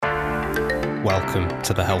Welcome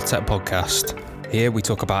to the Health Tech Podcast. Here we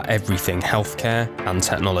talk about everything healthcare and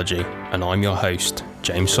technology, and I'm your host,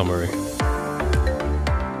 James Somaru.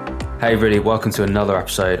 Hey everybody, welcome to another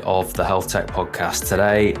episode of the Health Tech Podcast.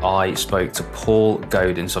 Today I spoke to Paul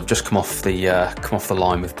Gaudin, so I've just come off the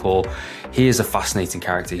line with Paul. He is a fascinating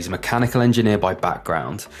character. He's a mechanical engineer by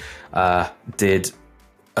background, did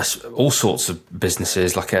all sorts of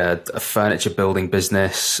businesses, like a furniture building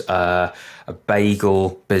business, a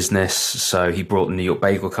bagel business. So he brought the New York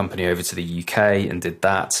Bagel Company over to the UK and did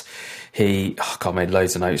that. I made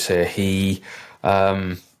loads of notes here. He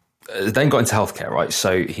then got into healthcare, right?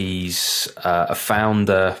 So he's a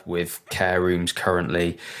founder with care rooms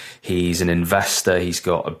currently. He's an investor. He's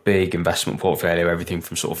got a big investment portfolio, everything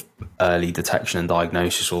from sort of early detection and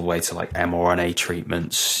diagnosis all the way to like mRNA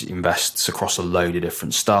treatments. He invests across a load of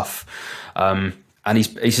different stuff. And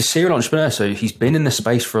he's a serial entrepreneur. So he's been in the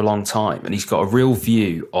space for a long time and he's got a real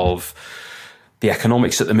view of the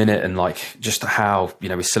economics at the minute and like just how,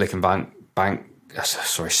 with Silicon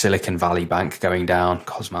Valley Bank going down,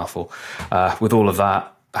 God's mouthful, with all of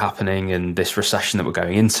that happening and this recession that we're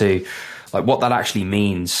going into, like what that actually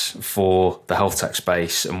means for the health tech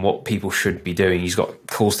space and what people should be doing. He's got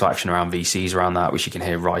calls to action around VCs around that, which you can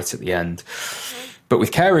hear right at the end. But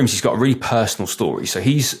with care rooms, he's got a really personal story. So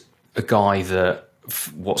he's a guy that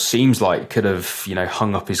what seems like could have,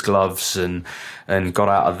 hung up his gloves and got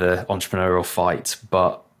out of the entrepreneurial fight.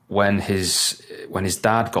 But when his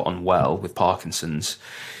dad got unwell with Parkinson's,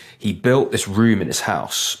 he built this room in his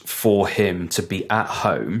house for him to be at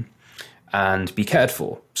home and be cared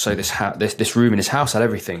for. So this room in his house had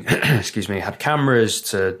everything. Excuse me, it had cameras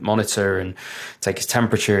to monitor and take his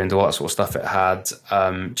temperature and all that sort of stuff. It had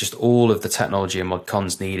just all of the technology and mod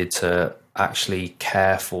cons needed to actually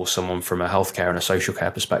care for someone from a healthcare and a social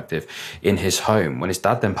care perspective in his home. When his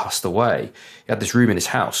dad then passed away, he had this room in his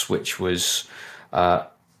house which was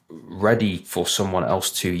ready for someone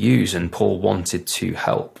else to use, and Paul wanted to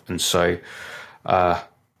help, and so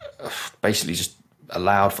basically just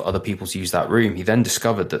allowed for other people to use that room. He then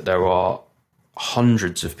discovered that there are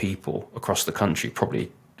hundreds of people across the country, probably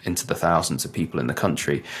into the thousands of people in the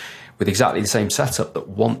country, with exactly the same setup that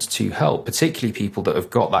want to help, particularly people that have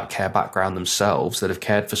got that care background themselves, that have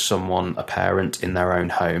cared for someone, a parent in their own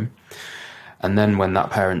home, and then when that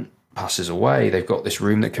parent passes away, they've got this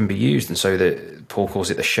room that can be used. And so that Paul calls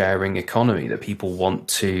it the sharing economy, that people want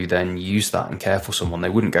to then use that and care for someone. They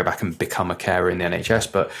wouldn't go back and become a carer in the NHS,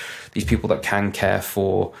 but these people that can care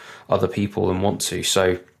for other people and want to.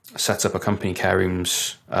 So set up a company, Care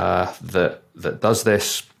Rooms, that does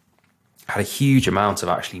this. Had a huge amount of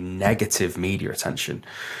actually negative media attention,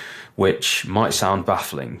 which might sound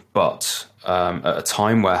baffling, but at a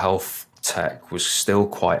time where health tech was still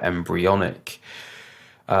quite embryonic,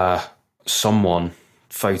 someone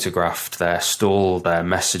photographed their stall, their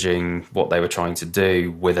messaging, what they were trying to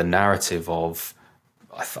do with a narrative of,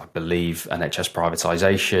 I believe, NHS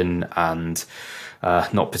privatisation and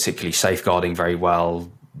not particularly safeguarding very well,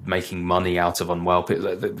 making money out of unwell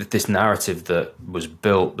people. This narrative that was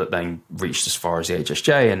built that then reached as far as the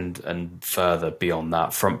HSJ and further beyond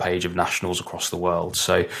that, front page of nationals across the world.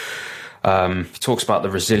 So he talks about the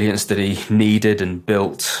resilience that he needed and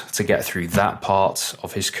built to get through that part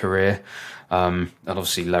of his career, and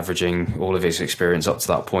obviously leveraging all of his experience up to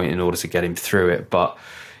that point in order to get him through it. But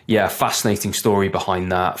yeah, fascinating story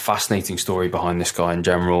behind that, fascinating story behind this guy in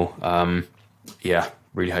general.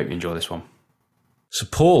 Really hope you enjoy this one. So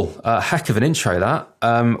Paul, heck of an intro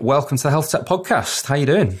that. Welcome to the Health Tech Podcast. How you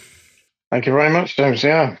doing? Thank you very much, James.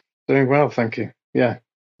 Yeah, doing well, thank you. Yeah.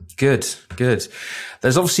 Good.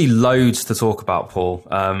 There's obviously loads to talk about, Paul,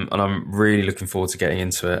 and I'm really looking forward to getting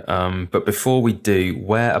into it. But before we do,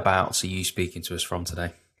 whereabouts are you speaking to us from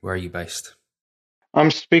today? Where are you based? I'm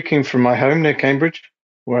speaking from my home near Cambridge,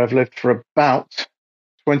 where I've lived for about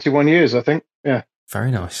 21 years, I think. Yeah. Very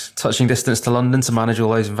nice. Touching distance to London to manage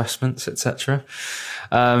all those investments, etc.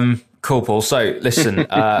 Cool, Paul. So listen,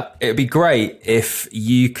 it'd be great if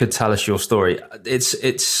you could tell us your story.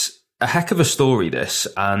 It's a heck of a story, this,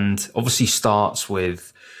 and obviously starts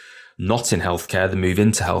with not in healthcare, the move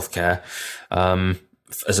into healthcare,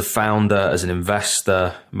 as a founder, as an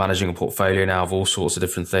investor, managing a portfolio now of all sorts of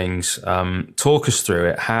different things. Talk us through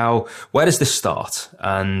it. Where does this start?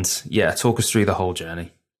 And yeah, talk us through the whole journey.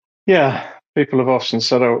 Yeah, people have often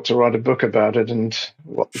said I ought to write a book about it, and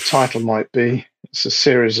what the title might be. It's a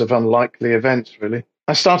series of unlikely events, really.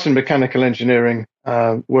 I started in mechanical engineering,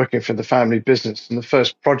 working for the family business. And the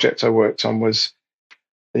first project I worked on was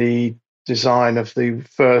the design of the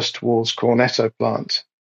first Wolves Cornetto plant.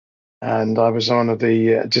 And I was one of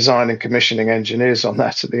the design and commissioning engineers on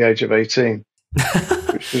that at the age of 18.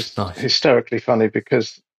 which was Nice. hysterically funny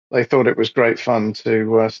because they thought it was great fun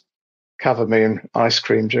to cover me in ice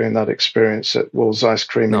cream during that experience at Wool's Ice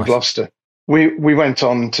Cream in Nice. Gloucester. We went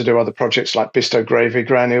on to do other projects like Bisto gravy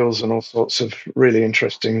granules and all sorts of really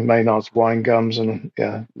interesting Maynard's wine gums and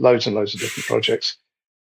loads and loads of different projects.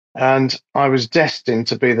 And I was destined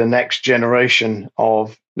to be the next generation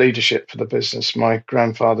of leadership for the business. My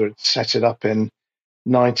grandfather had set it up in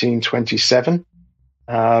 1927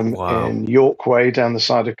 Wow. in York Way down the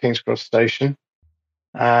side of King's Cross Station.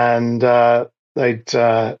 And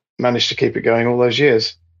they'd managed to keep it going all those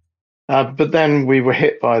years. But then we were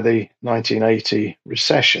hit by the 1980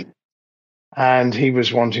 recession, and he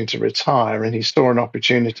was wanting to retire, and he saw an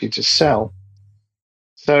opportunity to sell.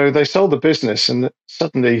 So they sold the business, and it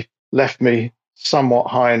suddenly left me somewhat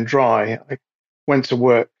high and dry. I went to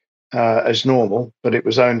work as normal, but it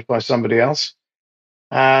was owned by somebody else.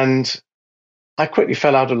 And I quickly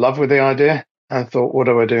fell out of love with the idea and thought, what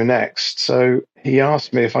do I do next? So he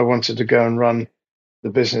asked me if I wanted to go and run the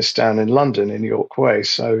business down in London in York Way.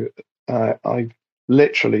 So I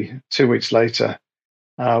literally 2 weeks later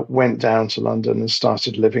went down to London and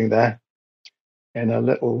started living there in a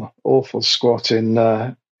little awful squat in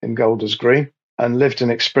Golders Green, and lived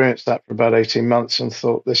and experienced that for about 18 months and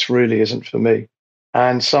thought this really isn't for me.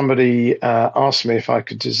 And somebody asked me if I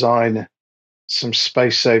could design some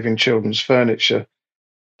space saving children's furniture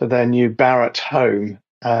for their new Barrett home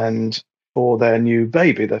and for their new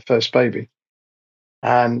baby, their first baby.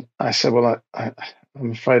 And I said, well,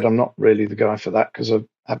 I'm afraid I'm not really the guy for that because I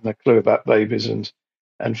haven't a clue about babies and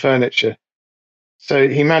furniture. So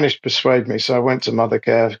he managed to persuade me. So I went to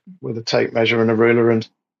Mothercare with a tape measure and a ruler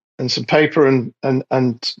and some paper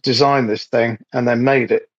and designed this thing and then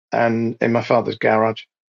made it and in my father's garage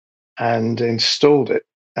and installed it.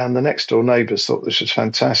 And the next door neighbors thought this was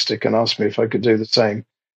fantastic and asked me if I could do the same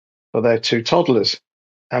for their two toddlers.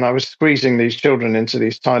 And I was squeezing these children into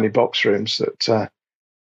these tiny box rooms that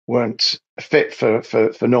weren't fit for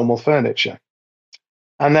normal furniture.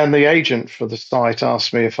 And then the agent for the site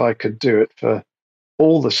asked me if I could do it for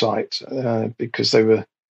all the sites because it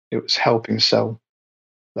was helping sell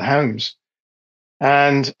the homes.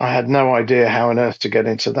 And I had no idea how on earth to get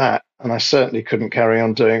into that. And I certainly couldn't carry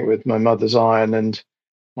on doing it with my mother's iron and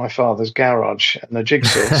my father's garage and the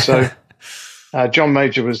jigsaw. So uh, John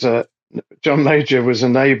Major was a John Major was a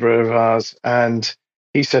neighbour of ours, and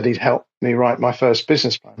he said he'd help me write my first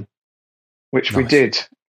business plan, which we Nice. did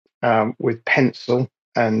with pencil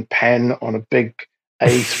and pen on a big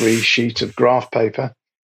A3 sheet of graph paper.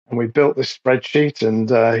 And we built this spreadsheet, and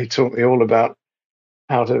he taught me all about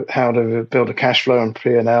how to build a cash flow and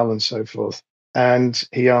P&L and so forth. And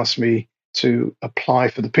he asked me to apply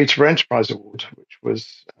for the Peterborough Enterprise Award, which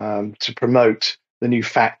was to promote the new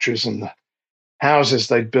factories and the houses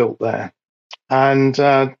they'd built there. And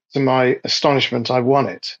to my astonishment, I won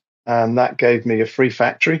it. And that gave me a free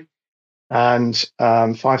factory and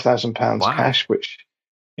 £5,000 Wow. cash, which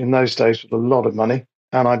in those days was a lot of money.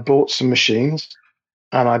 And I bought some machines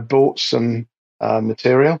and I bought some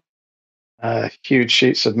material, huge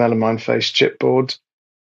sheets of melamine face chipboard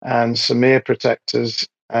and some ear protectors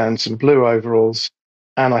and some blue overalls.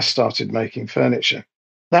 And I started making furniture.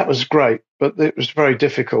 That was great, but it was very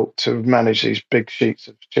difficult to manage these big sheets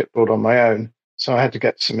of chipboard on my own. So I had to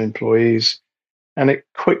get some employees. And it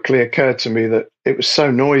quickly occurred to me that it was so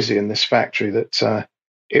noisy in this factory that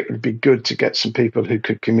it would be good to get some people who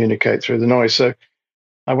could communicate through the noise. So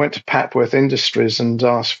I went to Papworth Industries and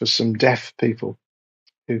asked for some deaf people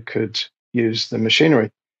who could use the machinery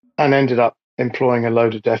and ended up employing a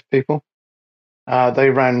load of deaf people. They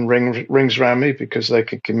ran rings around me because they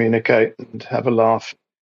could communicate and have a laugh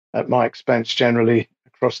at my expense generally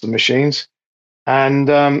across the machines. And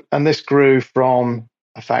this grew from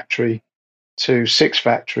a factory to six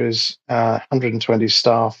factories, 120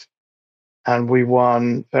 staff, and we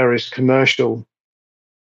won various commercial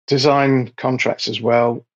design contracts as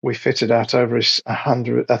well. We fitted out over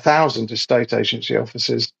 1,000 estate agency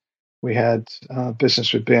offices. We had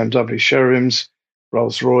business with BMW showrooms,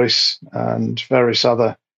 Rolls Royce, and various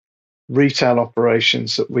other retail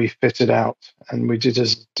operations that we fitted out. And we did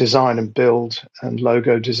as design and build and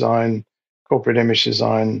logo design, corporate image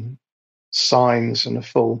design, signs, and a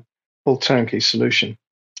full turnkey solution.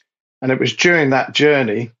 And it was during that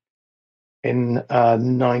journey in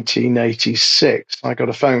 1986, I got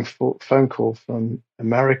a phone call from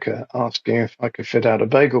America asking if I could fit out a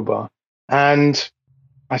bagel bar. And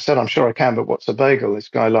I said, I'm sure I can, but what's a bagel? This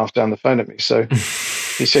guy laughed down the phone at me. So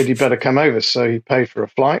he said, you better come over. So he paid for a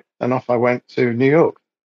flight and off I went to New York,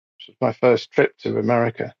 which was my first trip to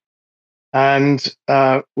America, and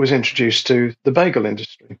was introduced to the bagel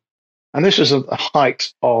industry. And this was at the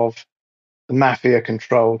height of the mafia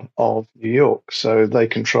control of New York. So they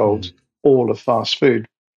controlled all of fast food.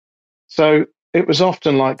 So it was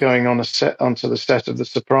often like going onto the set of The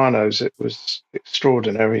Sopranos. It was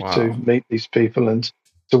extraordinary to Wow. meet these people and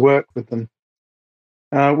to work with them.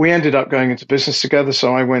 We ended up going into business together.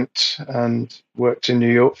 So I went and worked in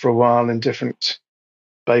New York for a while in different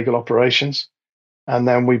bagel operations. And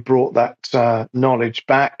then we brought that knowledge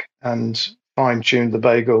back and fine tuned the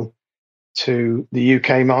bagel to the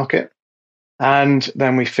UK market. And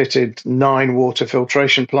then we fitted 9 water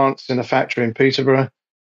filtration plants in a factory in Peterborough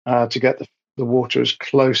to get the water as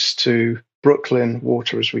close to Brooklyn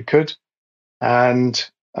water as we could. And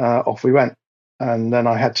off we went. And then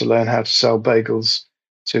I had to learn how to sell bagels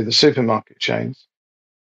to the supermarket chains,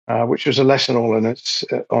 which was a lesson all on its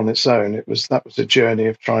own. That was a journey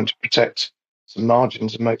of trying to protect some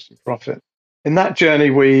margins and make some profit. In that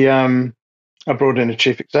journey, I brought in a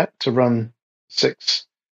chief exec to run 6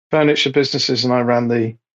 furniture businesses, and I ran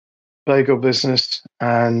the bagel business.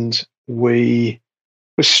 And we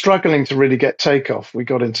were struggling to really get takeoff. We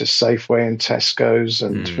got into Safeway and Tesco's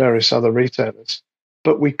and various other retailers,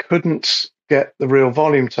 but we couldn't get the real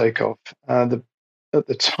volume takeoff. At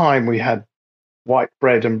the time, we had white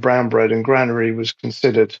bread and brown bread, and granary was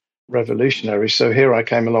considered revolutionary. So here I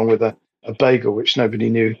came along with a bagel, which nobody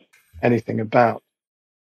knew anything about.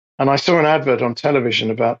 And I saw an advert on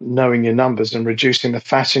television about knowing your numbers and reducing the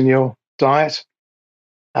fat in your diet.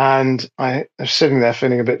 And I was sitting there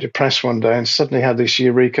feeling a bit depressed one day and suddenly had this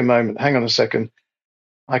eureka moment. Hang on a second.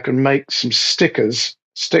 I can make some stickers,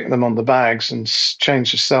 stick them on the bags, and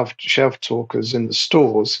change the shelf talkers in the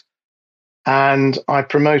stores. And I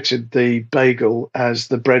promoted the bagel as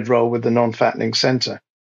the bread roll with the non-fattening center.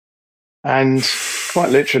 And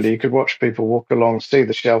quite literally, you could watch people walk along, see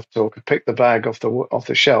the shelf talker, pick the bag off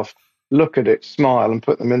the shelf, look at it, smile, and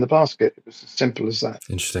put them in the basket. It was as simple as that.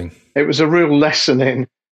 Interesting. It was a real lesson in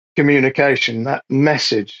communication. That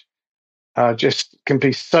message just can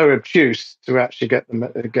be so obtuse to actually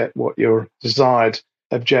get what your desired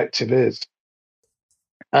objective is.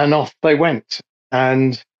 And off they went.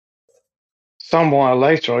 And some while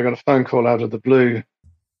later, I got a phone call out of the blue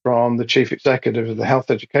from the chief executive of the Health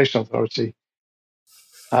Education Authority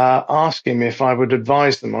asking me if I would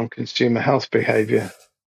advise them on consumer health behavior.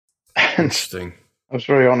 And interesting. I was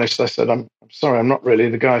very honest. I said, I'm sorry, I'm not really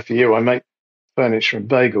the guy for you. I make furniture and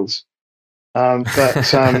bagels. But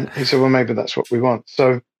he said, well, maybe that's what we want.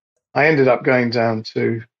 So I ended up going down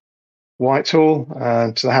to Whitehall,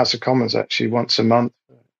 to the House of Commons, actually, once a month,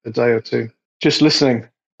 a day or two, just listening.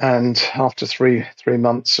 And after three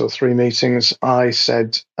months or 3 meetings, I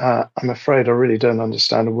said, I'm afraid I really don't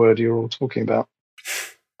understand a word you're all talking about.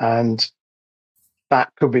 And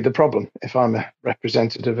that could be the problem if I'm a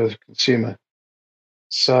representative of a consumer.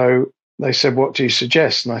 So they said, what do you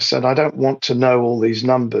suggest? And I said, I don't want to know all these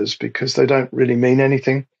numbers because they don't really mean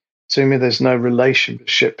anything to me. There's no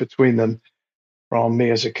relationship between them from me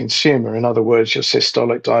as a consumer. In other words, your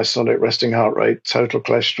systolic, diastolic, resting heart rate, total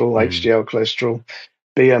cholesterol, HDL cholesterol,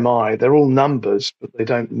 BMI, they're all numbers, but they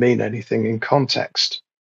don't mean anything in context.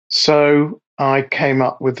 So I came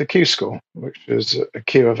up with the Q score, which was a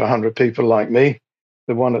queue of 100 people like me.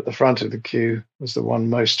 The one at the front of the queue was the one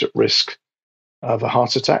most at risk of a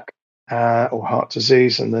heart attack or heart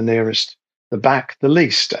disease, and the back, the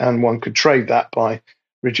least. And one could trade that by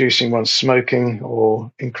reducing one's smoking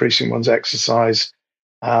or increasing one's exercise,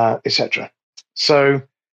 etc. So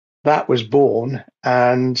that was born,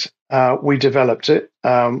 and we developed it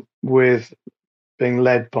with being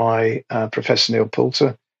led by Professor Neil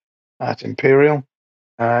Poulter at Imperial,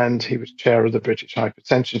 and he was chair of the British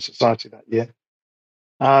Hypertension Society that year.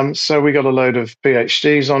 So we got a load of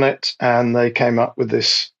PhDs on it, and they came up with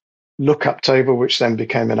this lookup table, which then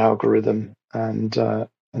became an algorithm, and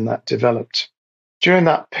that developed. During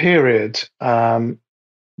that period,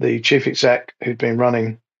 the chief exec who'd been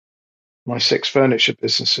running my 6 furniture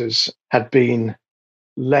businesses had been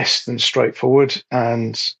less than straightforward,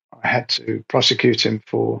 and I had to prosecute him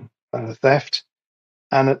for theft.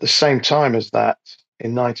 And at the same time as that,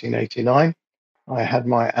 in 1989, I had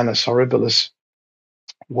my annus horribilis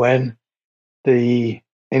when the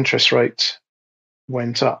interest rate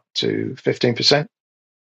went up to 15%.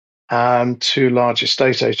 And 2 large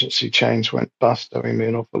estate agency chains went bust, owing me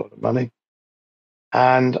an awful lot of money.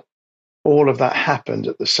 And all of that happened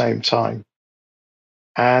at the same time.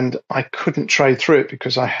 And I couldn't trade through it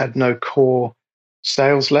because I had no core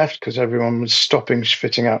sales left because everyone was stopping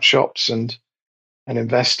fitting out shops and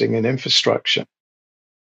investing in infrastructure.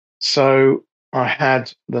 So I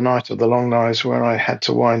had the night of the long knives where I had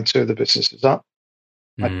to wind 2 of the businesses up.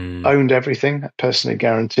 I owned everything. I personally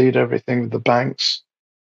guaranteed everything with the banks.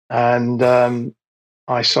 And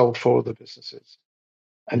I sold 4 of the businesses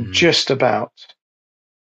and just about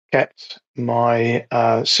kept my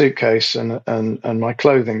suitcase and my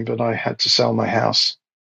clothing, but I had to sell my house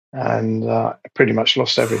and pretty much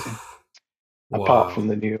lost everything apart from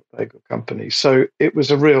the New York Bagel Company. So it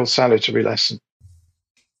was a real salutary lesson.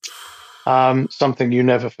 Something you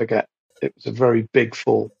never forget. It was a very big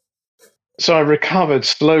fall. So I recovered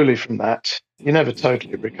slowly from that. You never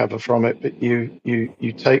totally recover from it, but you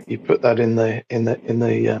put that in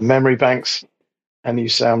the memory banks, and you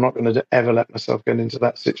say, I'm not going to ever let myself get into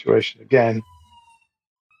that situation again.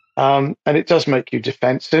 And it does make you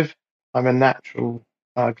defensive. I'm a natural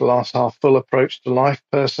glass half full approach to life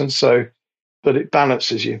person, but it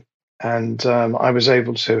balances you. And I was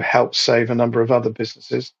able to help save a number of other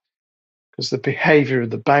businesses because the behavior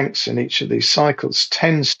of the banks in each of these cycles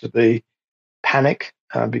tends to be panic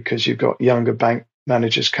because you've got younger bank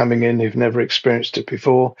managers coming in who've never experienced it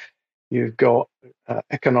before. You've got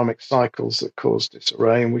economic cycles that cause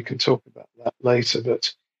disarray, and we can talk about that later.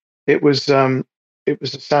 But it was a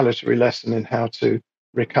salutary lesson in how to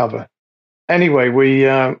recover. Anyway,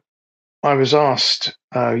 I was asked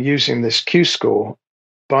using this Q score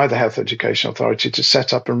by the Health Education Authority to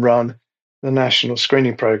set up and run the national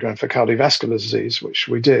screening program for cardiovascular disease, which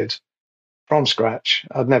we did from scratch.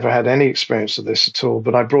 I'd never had any experience of this at all,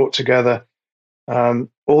 but I brought together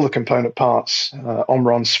all the component parts,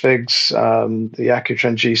 Omron Sfigs, the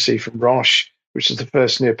Accutren GC from Roche, which is the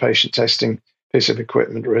first near-patient testing piece of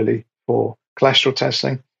equipment really for cholesterol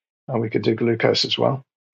testing. We could do glucose as well.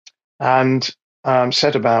 And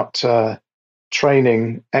set about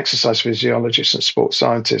training exercise physiologists and sports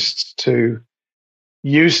scientists to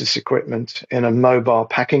use this equipment in a mobile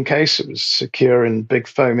packing case. It was secure in big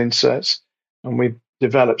foam inserts. And we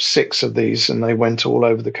developed 6 of these, and they went all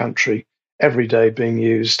over the country every day being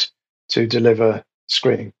used to deliver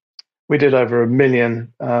screening. We did over 1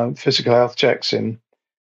 million physical health checks in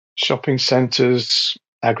shopping centres,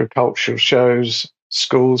 agricultural shows,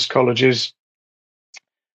 schools, colleges.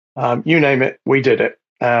 You name it, we did it.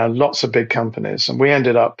 Lots of big companies. And we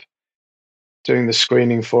ended up doing the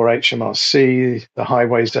screening for HMRC, the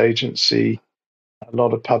Highways Agency, a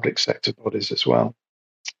lot of public sector bodies as well.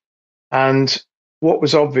 And what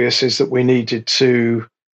was obvious is that we needed to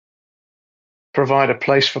provide a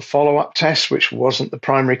place for follow-up tests, which wasn't the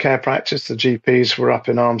primary care practice. The GPs were up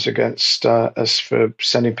in arms against us for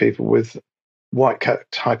sending people with white coat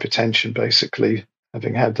hypertension, basically,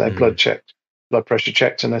 having had their blood pressure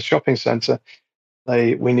checked in a shopping centre.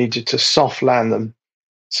 We needed to soft land them.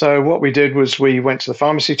 So what we did was we went to the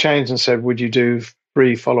pharmacy chains and said, would you do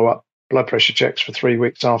free follow-up blood pressure checks for 3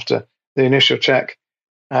 weeks after the initial check?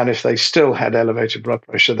 And if they still had elevated blood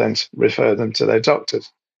pressure, then refer them to their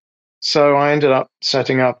doctors. So I ended up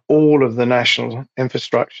setting up all of the national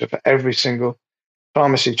infrastructure for every single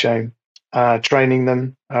pharmacy chain, training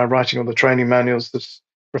them, writing all the training manuals, the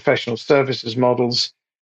professional services models,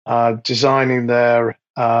 designing their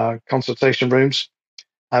consultation rooms,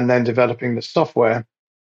 and then developing the software.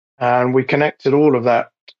 And we connected all of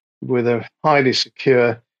that with a highly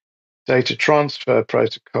secure data transfer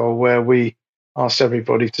protocol where we asked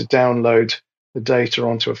everybody to download the data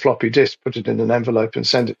onto a floppy disk, put it in an envelope, and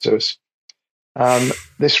send it to us.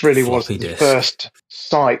 This really was the first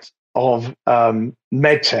site of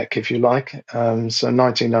medtech, if you like. So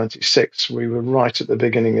 1996, we were right at the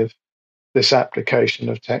beginning of this application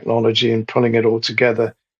of technology and pulling it all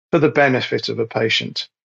together for the benefit of a patient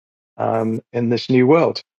in this new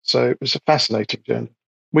world. So it was a fascinating journey.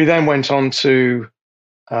 We then went on to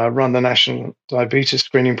run the National Diabetes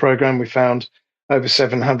Screening Program. We found over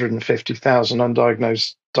 750,000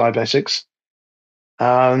 undiagnosed diabetics.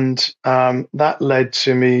 And that led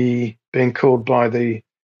to me being called by the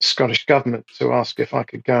Scottish government to ask if I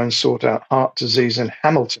could go and sort out heart disease in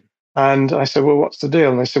Hamilton. And I said, well, what's the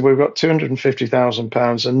deal? And they said, we've got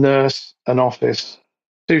 £250,000, a nurse, an office,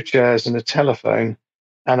 2 chairs and a telephone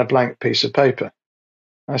and a blank piece of paper.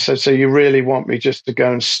 I said, so you really want me just to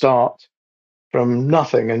go and start from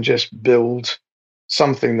nothing and just build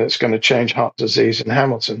something that's going to change heart disease in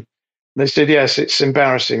Hamilton? And they said, yes, it's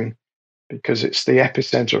embarrassing because it's the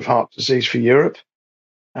epicenter of heart disease for Europe.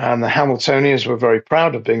 And the Hamiltonians were very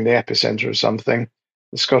proud of being the epicenter of something.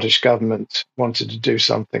 The Scottish government wanted to do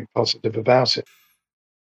something positive about it.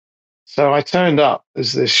 So I turned up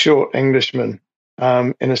as this short Englishman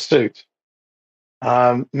in a suit,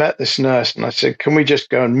 met this nurse, and I said, can we just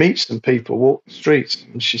go and meet some people, walk the streets?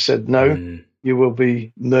 And she said, no, you will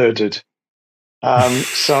be murdered.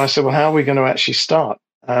 So I said, well, how are we going to actually start?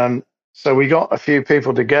 So we got a few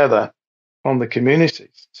people together from the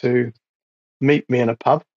communities to meet me in a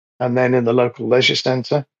pub and then in the local leisure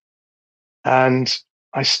centre. And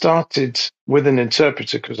I started with an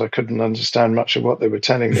interpreter because I couldn't understand much of what they were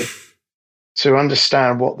telling me to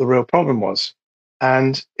understand what the real problem was.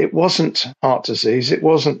 And it wasn't heart disease. It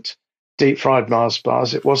wasn't deep fried Mars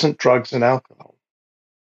bars. It wasn't drugs and alcohol.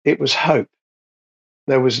 It was hope.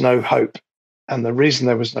 There was no hope. And the reason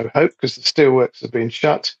there was no hope, because the steelworks had been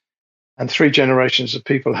shut and 3 generations of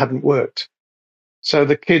people hadn't worked. So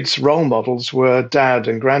the kids' role models were dad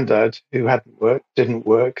and granddad who hadn't worked, didn't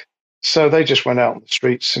work. So they just went out on the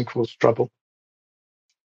streets and caused trouble.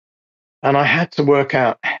 And I had to work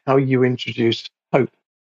out how you introduce hope.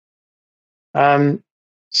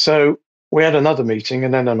 So we had another meeting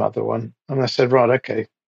and then another one. And I said, right, okay,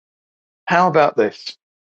 how about this?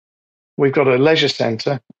 We've got a leisure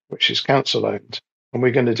centre, which is council owned, and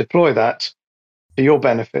we're going to deploy that for your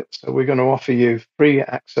benefit. So we're going to offer you free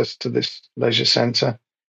access to this leisure centre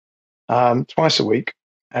twice a week.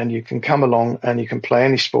 And you can come along and you can play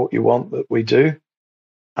any sport you want that we do.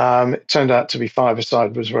 It turned out to be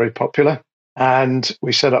five-a-side was very popular. And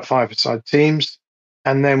we set up five-a-side teams.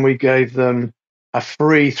 And then we gave them a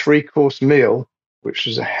free 3-course meal, which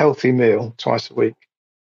was a healthy meal twice a week.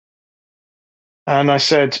 And I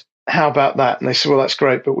said, how about that? And they said, well, that's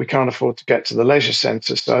great, but we can't afford to get to the leisure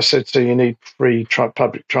centre. So I said, so you need free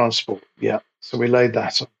public transport. Yeah. So we laid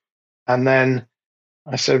that on. And then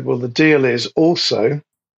I said, well, the deal is also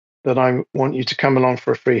that I want you to come along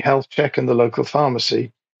for a free health check in the local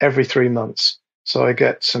pharmacy every 3 months. So I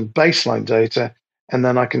get some baseline data, and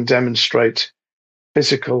then I can demonstrate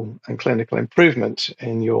physical and clinical improvement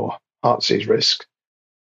in your heart disease risk.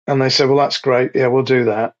 And they said, well, that's great. Yeah, we'll do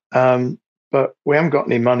that. But we haven't got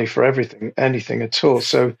any money for anything at all.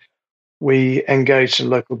 So we engaged in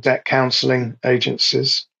local debt counselling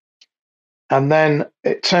agencies. And then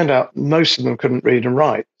it turned out most of them couldn't read and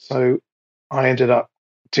write. So I ended up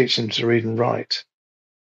teaching them to read and write.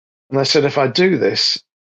 And I said, if I do this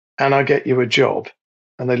and I get you a job,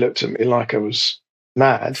 and they looked at me like I was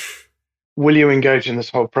mad, will you engage in this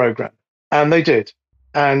whole program? And they did.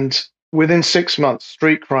 And within 6 months,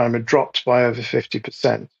 street crime had dropped by over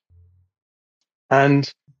 50%.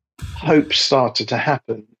 And hope started to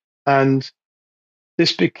happen. And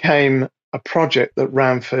this became a project that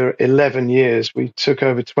ran for 11 years. We took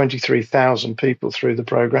over 23,000 people through the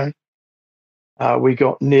program. We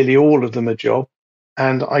got nearly all of them a job.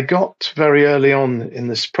 And I got very early on in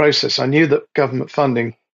this process, I knew that government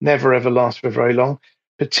funding never ever lasts for very long,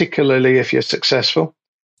 particularly if you're successful.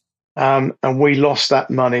 And we lost that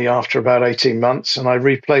money after about 18 months, and I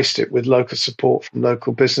replaced it with local support from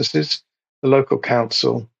local businesses, the local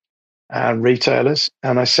council, and retailers.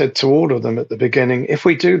 And I said to all of them at the beginning, if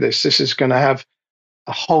we do this, this is going to have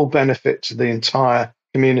a whole benefit to the entire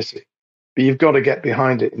community. But you've got to get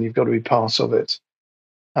behind it and you've got to be part of it.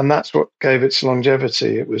 And that's what gave its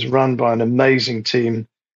longevity. It was run by an amazing team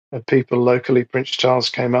of people locally. Prince Charles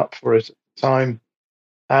came up for it at the time.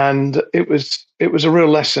 And it was a real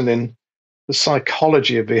lesson in the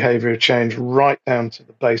psychology of behavioral change, right down to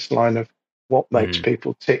the baseline of what makes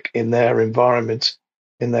people tick in their environment,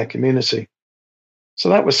 in their community. So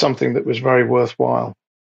that was something that was very worthwhile.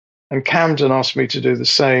 And Camden asked me to do the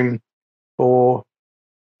same for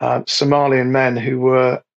Somalian men who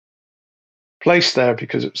were placed there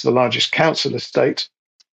because it was the largest council estate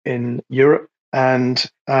in Europe. And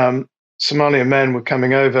Somalian men were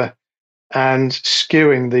coming over and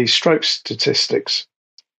skewing the stroke statistics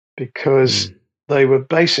because they were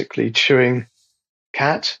basically chewing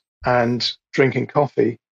cat and drinking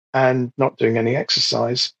coffee and not doing any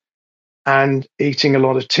exercise and eating a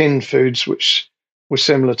lot of tinned foods, which were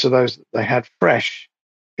similar to those that they had fresh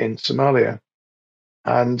in Somalia.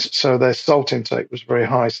 And so their salt intake was very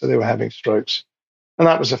high, so they were having strokes. And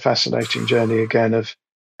that was a fascinating journey, again, of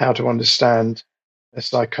how to understand their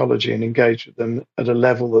psychology and engage with them at a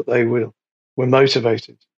level that they were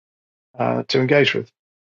motivated to engage with.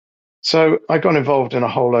 So I got involved in a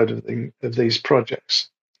whole load of these projects.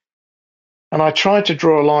 And I tried to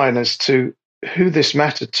draw a line as to who this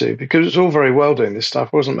mattered to, because it was all very well doing this stuff.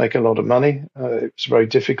 I wasn't making a lot of money. It was very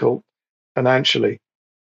difficult financially.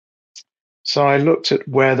 So I looked at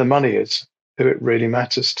where the money is, who it really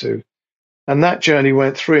matters to. And that journey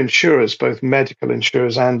went through insurers, both medical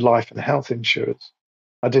insurers and life and health insurers.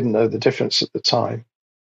 I didn't know the difference at the time.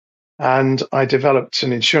 And I developed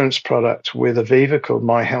an insurance product with Aviva called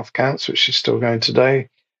My Health Counts, which is still going today.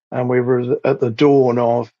 And we were at the dawn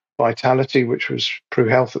of Vitality, which was Pru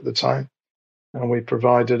Health at the time. And we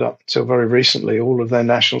provided up until very recently all of their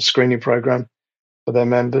national screening program for their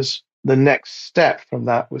members. The next step from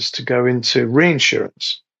that was to go into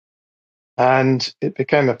reinsurance. And it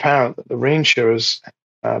became apparent that the reinsurers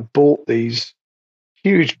bought these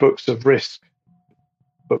huge books of risk,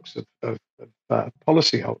 books of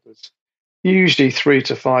policyholders, usually 3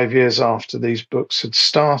 to 5 years after these books had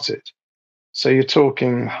started. So you're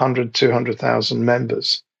talking 100, 200,000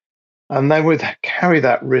 members. And they would carry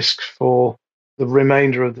that risk for the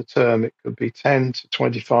remainder of the term. It could be 10 to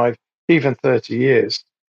 25, even 30 years.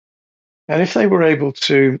 And if they were able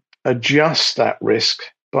to adjust that risk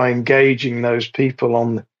by engaging those people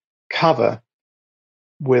on the cover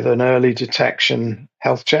with an early detection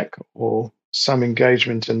health check or some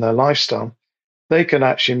engagement in their lifestyle, they can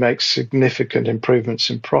actually make significant improvements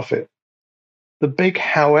in profit. The big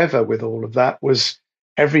however with all of that was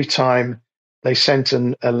every time they sent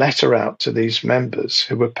a letter out to these members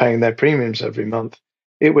who were paying their premiums every month,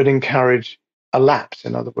 it would encourage a lapse.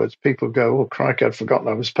 In other words, people go, oh, crikey, I'd forgotten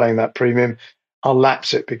I was paying that premium. I'll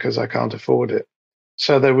lapse it because I can't afford it.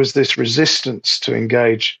 So there was this resistance to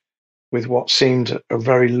engage with what seemed a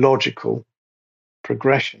very logical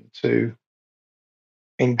progression to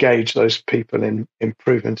engage those people in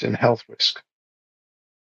improvement in health risk.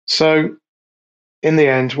 So in the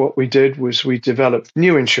end, what we did was we developed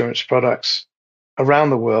new insurance products around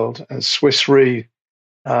the world, and Swiss Re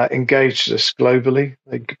engaged us globally.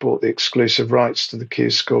 They bought the exclusive rights to the Q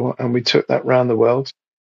score, and we took that around the world.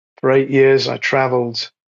 For 8 years, I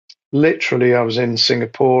traveled. Literally, I was in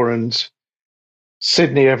Singapore and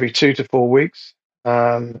Sydney every 2 to 4 weeks.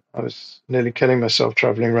 I was nearly killing myself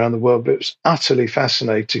traveling around the world, but it was utterly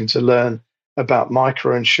fascinating to learn about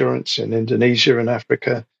microinsurance in Indonesia and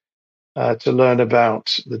Africa, to learn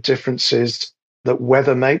about the differences that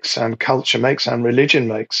weather makes and culture makes and religion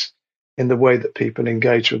makes in the way that people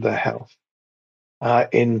engage with their health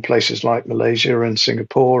in places like Malaysia and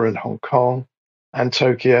Singapore and Hong Kong and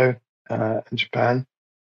Tokyo and Japan.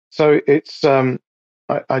 So it's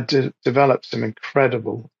I developed some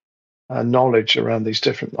incredible knowledge around these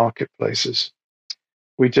different marketplaces.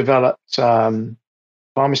 We developed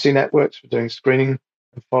pharmacy networks for doing screening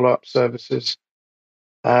and follow-up services.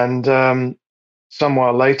 And some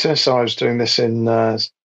while later, so I was doing this in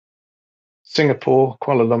Singapore,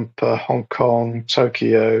 Kuala Lumpur, Hong Kong,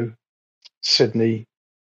 Tokyo, Sydney,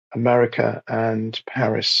 America, and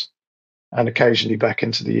Paris, and occasionally back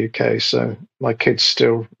into the UK. So my kids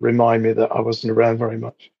still remind me that I wasn't around very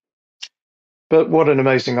much. But what an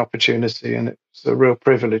amazing opportunity, and it's a real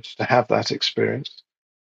privilege to have that experience.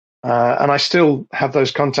 And I still have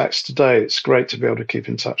those contacts today. It's great to be able to keep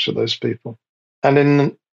in touch with those people. And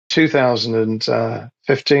in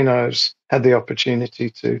 2015, I had the opportunity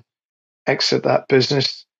to exit that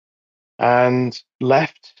business and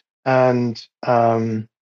left and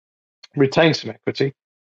retained some equity,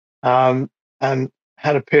 and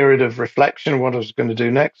had a period of reflection of what I was going to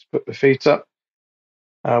do next, put my feet up,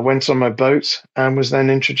 went on my boat, and was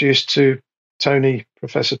then introduced to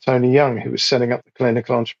Professor Tony Young, who was setting up the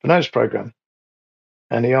Clinical Entrepreneurs Program.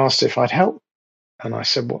 And he asked if I'd help. And I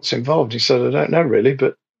said, what's involved? He said, I don't know really,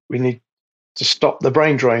 but we need to stop the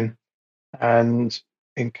brain drain and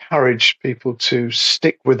encourage people to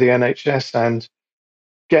stick with the NHS and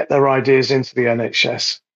get their ideas into the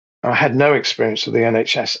NHS. I had no experience with the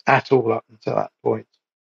NHS at all up until that point.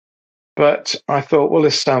 But I thought, well,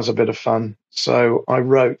 this sounds a bit of fun. So I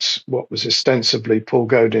wrote what was ostensibly Paul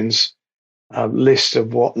Gaudin's list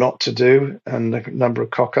of what not to do, and the number of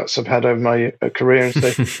cock-ups I've had over my career, and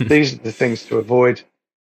say, these are the things to avoid.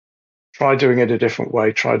 Try doing it a different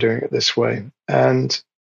way. Try doing it this way. And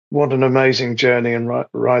what an amazing journey and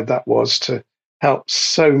ride that was, to help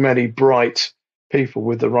so many bright people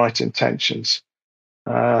with the right intentions.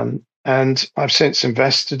 And I've since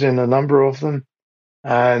invested in a number of them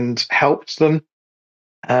and helped them.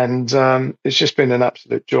 And it's just been an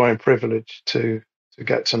absolute joy and privilege to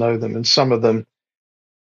get to know them. And some of them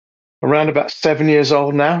around about 7 years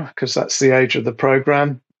old now, because that's the age of the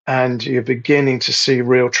program. And you're beginning to see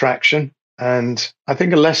real traction. And I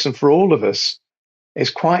think a lesson for all of us is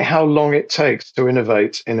quite how long it takes to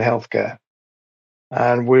innovate in healthcare.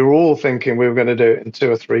 And we were all thinking we were going to do it in 2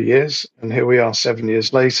 or 3 years. And here we are 7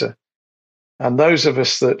 years later. And those of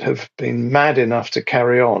us that have been mad enough to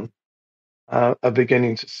carry on are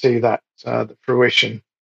beginning to see that the fruition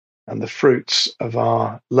and the fruits of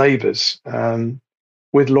our labors,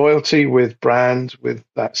 with loyalty, with brand, with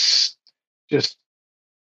that just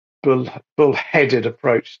bull-headed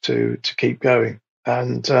approach to keep going.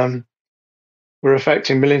 And we're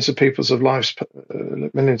affecting millions of people's lives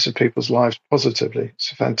positively.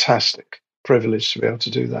 It's a fantastic privilege to be able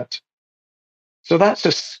to do that. So that's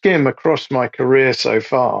a skim across my career so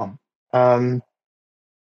far. And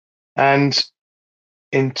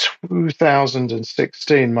in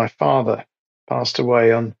 2016, my father passed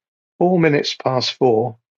away on 4 minutes past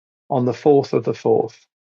 4 on the 4th of the 4th,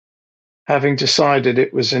 having decided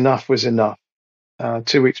it was enough.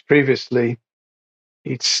 2 weeks previously,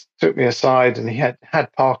 he took me aside, and he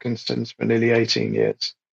had Parkinson's for nearly 18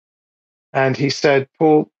 years. And he said,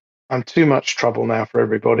 "Paul, I'm too much trouble now for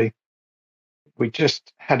everybody." We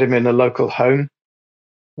just had him in a local home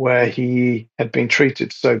where he had been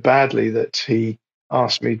treated so badly that he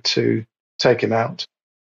asked me to take him out.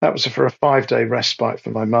 That was for a 5-day respite for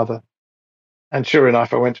my mother. And sure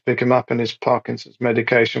enough, I went to pick him up, and his Parkinson's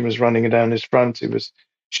medication was running down his front. He was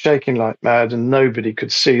shaking like mad, and nobody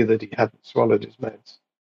could see that he hadn't swallowed his meds.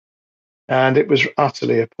 And it was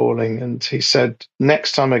utterly appalling. And he said,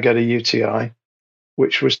 next time I get a UTI,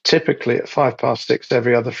 which was typically at 6:05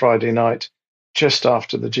 every other Friday night, just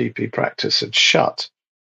after the GP practice had shut,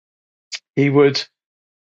 he would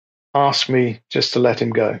ask me just to let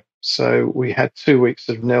him go. So we had 2 weeks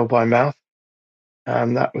of nil by mouth,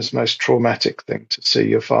 and that was the most traumatic thing to see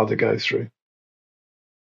your father go through.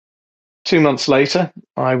 2 months later,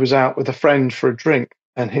 I was out with a friend for a drink,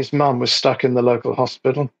 and his mum was stuck in the local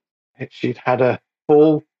hospital. She'd had a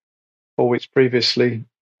fall 4 weeks previously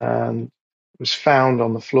and was found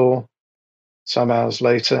on the floor. Some hours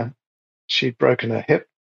later, she'd broken her hip.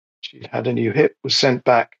 She'd had a new hip, was sent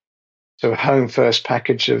back to a home first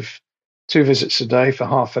package of 2 visits a day for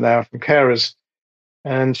half an hour from carers.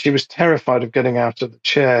 And she was terrified of getting out of the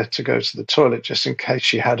chair to go to the toilet just in case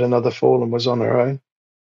she had another fall and was on her own.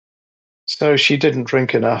 So she didn't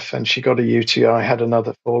drink enough, and she got a UTI, had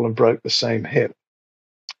another fall, and broke the same hip,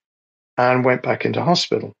 and went back into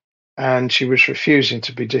hospital. And she was refusing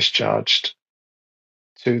to be discharged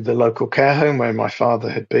to the local care home where my father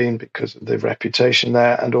had been because of the reputation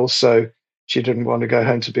there. And also, she didn't want to go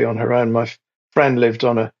home to be on her own. My friend lived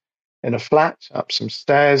in a flat up some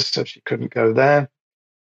stairs, so she couldn't go there.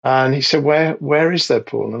 And he said, where is there,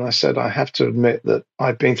 Paul? And I said, I have to admit that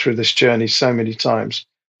I've been through this journey so many times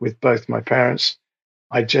with both my parents.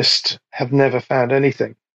 I just have never found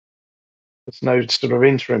anything. There's no sort of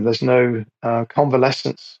interim. There's no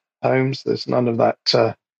convalescence homes. There's none of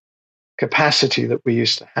that capacity that we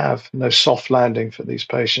used to have. No soft landing for these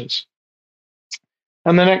patients.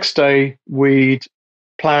 And the next day, we'd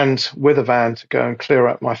planned with a van to go and clear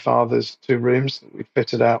up my father's 2 rooms that we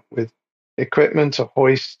fitted out with equipment, a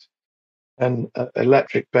hoist, an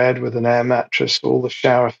electric bed with an air mattress, all the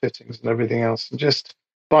shower fittings and everything else, and just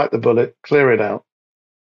bite the bullet, clear it out.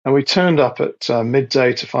 And we turned up at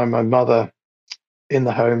midday to find my mother in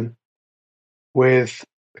the home with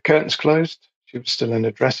the curtains closed. She was still in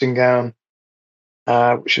a dressing gown,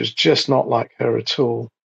 which was just not like her at all.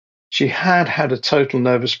 She had had a total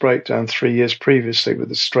nervous breakdown 3 years previously with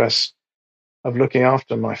the stress of looking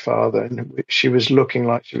after my father, and she was looking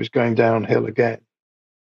like she was going downhill again.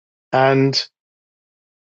 And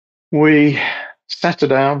we sat her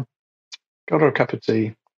down, got her a cup of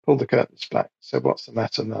tea, pulled the curtains back, said, "What's the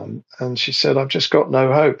matter, Mum?" And she said, "I've just got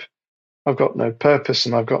no hope. I've got no purpose,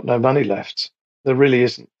 and I've got no money left. There really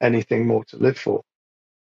isn't anything more to live for."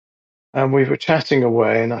 And we were chatting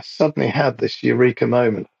away, and I suddenly had this eureka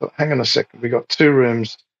moment. I thought, hang on a second, we got 2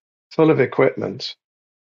 rooms full of equipment,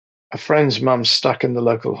 a friend's mum stuck in the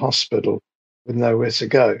local hospital with nowhere to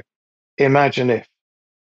go. Imagine if.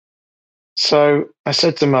 So I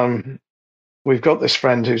said to Mum, we've got this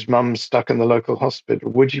friend whose mum's stuck in the local hospital.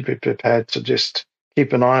 Would you be prepared to just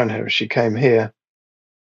keep an eye on her as she came here?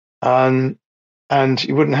 And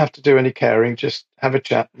you wouldn't have to do any caring, just have a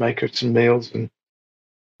chat, make her some meals and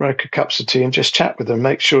make her cups of tea and just chat with her,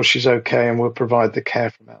 make sure she's okay, and we'll provide the care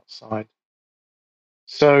from outside.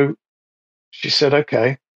 So she said,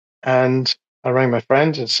 okay. And I rang my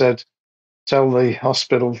friend and said, tell the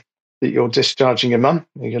hospital that you're discharging your mum,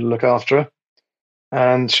 you're going to look after her.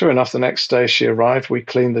 And sure enough, the next day she arrived. We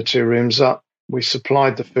cleaned the 2 rooms up. We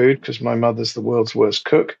supplied the food because my mother's the world's worst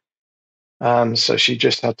cook. So she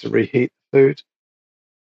just had to reheat the food.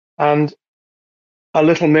 And a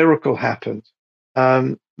little miracle happened.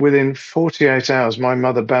 Within 48 hours, my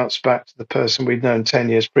mother bounced back to the person we'd known 10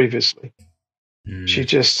 years previously. She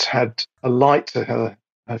just had a light to her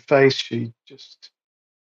face. She just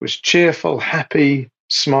was cheerful, happy,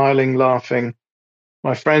 smiling, laughing.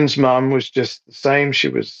 My friend's mum was just the same. She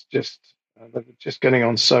was just getting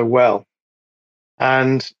on so well.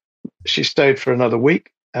 And she stayed for another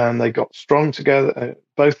week, and they got strong together.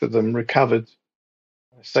 Both of them recovered.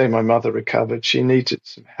 I say my mother recovered. She needed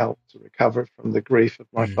some help to recover from the grief of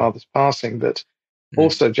my father's passing, but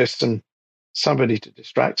also just somebody to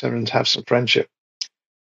distract her and have some friendship.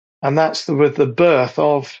 And that's with the birth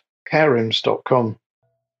of carerooms.com,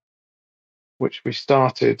 which we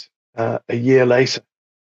started a year later.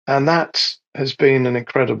 And that has been an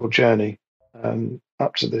incredible journey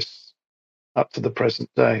up to the present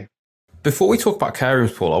day. Before we talk about care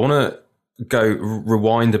rooms, Paul, I want to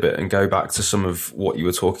rewind a bit and go back to some of what you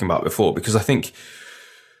were talking about before, because I think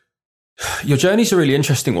your journey's a really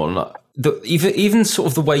interesting one. Even sort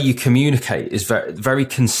of the way you communicate is very, very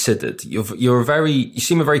considered. You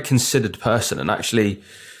seem a very considered person, and actually,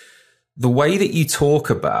 the way that you talk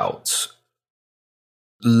about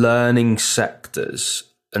learning sectors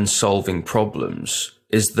and solving problems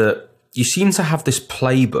is that you seem to have this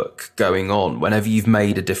playbook going on whenever you've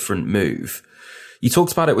made a different move. You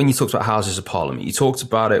talked about it when you talked about Houses of Parliament. You talked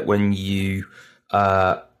about it when you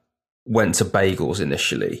went to bagels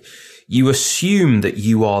initially. You assume that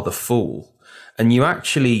you are the fool, and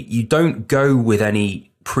you don't go with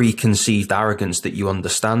any preconceived arrogance that you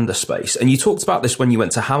understand the space. And you talked about this when you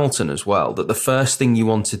went to Hamilton as well, that the first thing you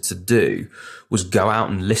wanted to do was go out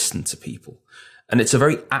and listen to people. And it's a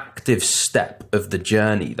very active step of the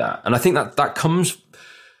journey, that. And I think that comes,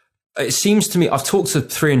 it seems to me, I've talked to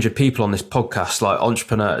 300 people on this podcast, like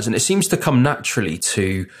entrepreneurs, and it seems to come naturally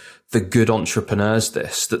to the good entrepreneurs,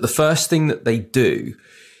 that the first thing that they do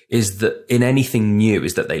is that in anything new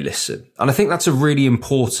is that they listen. And I think that's a really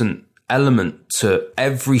important element to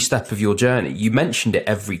every step of your journey. You mentioned it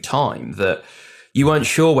every time, that you weren't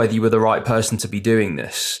sure whether you were the right person to be doing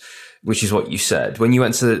this, which is what you said. When you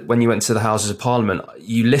went to the Houses of Parliament,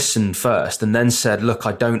 you listened first and then said, look,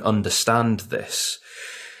 I don't understand this.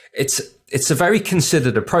 It's a very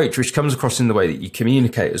considered approach, which comes across in the way that you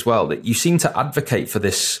communicate as well, that you seem to advocate for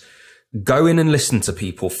this. Go in and listen to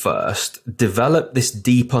people first, develop this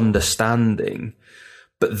deep understanding.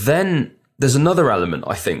 But then there's another element,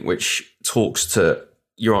 I think, which talks to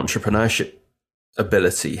your entrepreneurship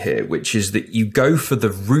ability here, which is that you go for the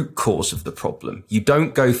root cause of the problem. You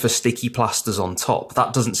don't go for sticky plasters on top.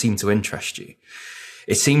 That doesn't seem to interest you.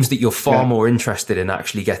 It seems that you're far more interested in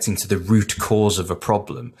actually getting to the root cause of a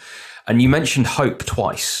problem. And you mentioned hope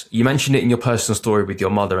twice. You mentioned it in your personal story with your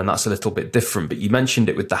mother, and that's a little bit different, but you mentioned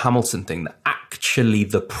it with the Hamilton thing, that actually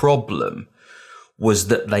the problem was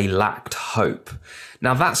that they lacked hope.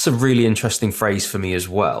 Now, that's a really interesting phrase for me as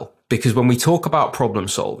well, because when we talk about problem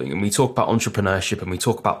solving and we talk about entrepreneurship and we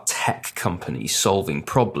talk about tech companies solving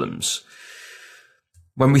problems,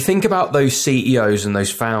 when we think about those CEOs and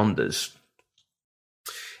those founders,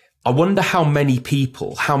 I wonder how many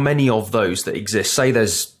of those that exist, say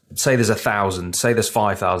there's 1,000, say there's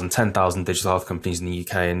 5,000, 10,000 digital health companies in the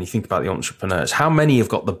UK, and you think about the entrepreneurs, how many have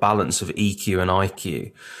got the balance of EQ and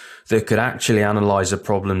IQ that could actually analyze a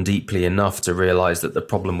problem deeply enough to realize that the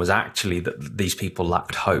problem was actually that these people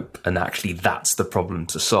lacked hope, and actually that's the problem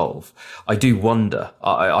to solve? I do wonder.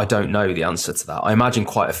 I don't know the answer to that. I imagine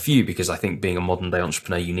quite a few, because I think being a modern day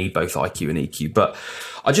entrepreneur, you need both IQ and EQ. But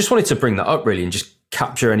I just wanted to bring that up really and just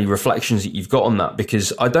capture any reflections that you've got on that,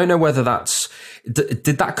 because I don't know whether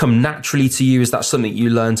did that come naturally to you? Is that something you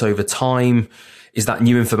learned over time? Is that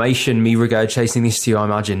new information, me regurgitating this to you? I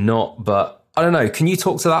imagine not, but I don't know. Can you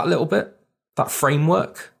talk to that a little bit, that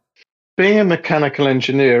framework? Being a mechanical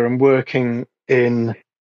engineer and working in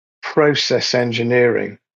process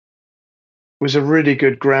engineering was a really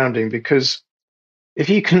good grounding, because if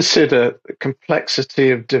you consider the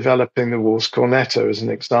complexity of developing the Wall's cornetto as an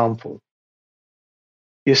example,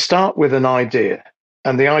 you start with an idea,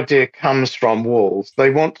 and the idea comes from Walls.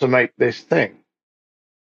 They want to make this thing.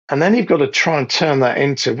 And then you've got to try and turn that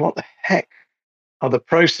into what the heck are the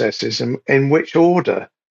processes, and in which order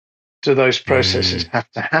do those processes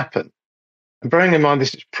have to happen? And bearing in mind,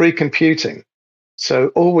 this is pre-computing. So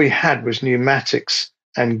all we had was pneumatics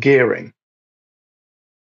and gearing.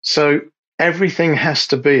 So everything has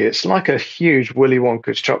to be, it's like a huge Willy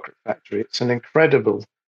Wonka's chocolate factory. It's an incredible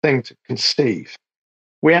thing to conceive.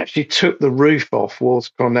 We actually took the roof off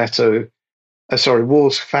Wall's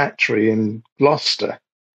factory in Gloucester,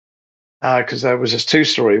 because there was a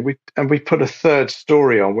 2-story. We put a 3rd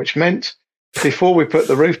story on, which meant before we put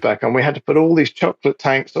the roof back on, we had to put all these chocolate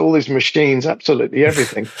tanks, all these machines, absolutely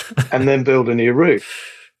everything, and then build a new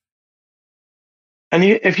roof. And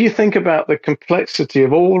if you think about the complexity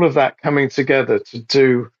of all of that coming together to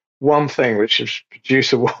do one thing, which is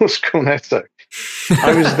produce a Wall's cornetto,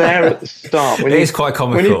 I was there at the start. It is quite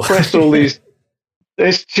comical. When you press all these,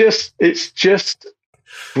 it's just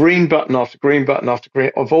green button after green button after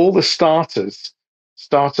green of all the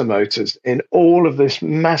starter motors in all of this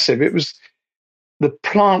massive. The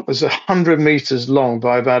plant was 100 meters long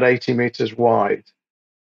by about 80 meters wide.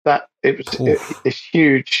 It was a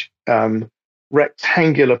huge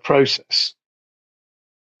rectangular process,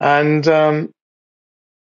 and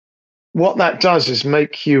what that does is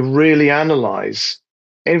make you really analyze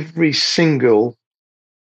every single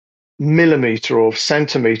millimeter or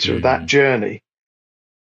centimeter of that journey,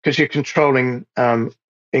 because you're controlling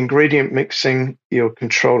ingredient mixing, you're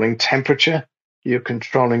controlling temperature, you're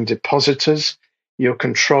controlling depositors, you're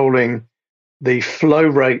controlling the flow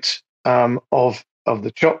rate of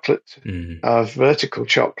the chocolate, vertical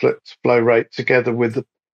chocolate flow rate, together with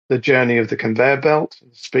the journey of the conveyor belt,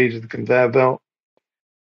 the speed of the conveyor belt.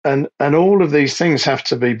 And all of these things have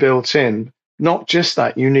to be built in. Not just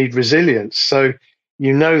that, you need resilience. So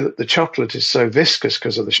you know that the chocolate is so viscous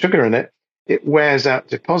because of the sugar in it, it wears out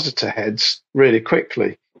depositor heads really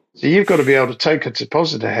quickly. So you've got to be able to take a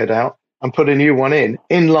depositor head out and put a new one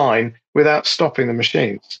in line without stopping the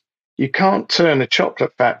machines. You can't turn a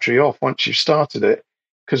chocolate factory off once you've started it,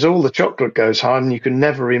 because all the chocolate goes hard and you can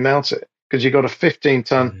never remelt it, because you've got a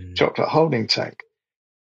 15-ton chocolate holding tank.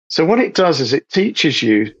 So what it does is it teaches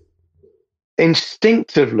you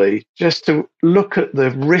instinctively just to look at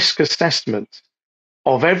the risk assessment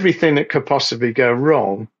of everything that could possibly go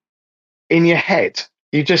wrong in your head.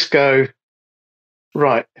 You just go,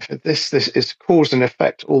 right, this is cause and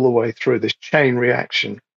effect all the way through, this chain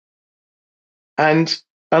reaction. And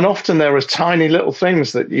often there are tiny little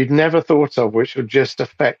things that you'd never thought of which would just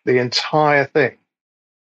affect the entire thing.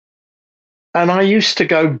 And I used to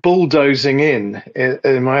go bulldozing in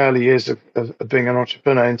my early years of being an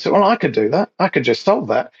entrepreneur and say, well, I could do that. I could just solve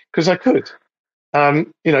that, because I could.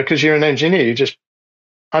 Because you're an engineer, you just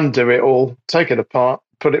undo it all, take it apart,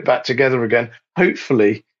 put it back together again,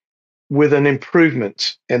 hopefully with an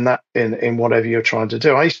improvement in whatever you're trying to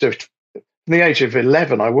do. I used to, from the age of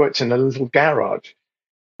 11, I worked in a little garage,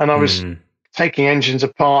 and I was taking engines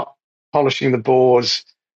apart, polishing the bores,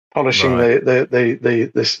 polishing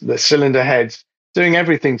the cylinder heads, doing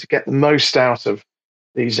everything to get the most out of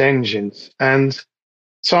these engines. And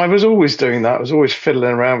so I was always doing that. I was always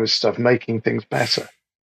fiddling around with stuff, making things better.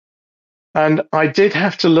 And I did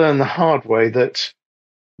have to learn the hard way that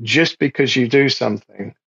just because you do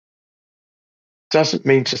something doesn't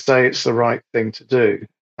mean to say it's the right thing to do.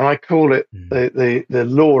 And I call it the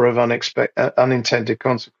law of unintended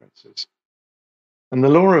consequences. And the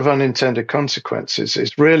law of unintended consequences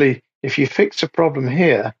is really, if you fix a problem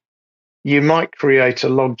here, you might create a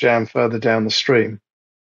logjam further down the stream,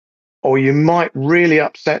 or you might really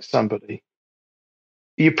upset somebody.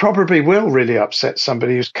 You probably will really upset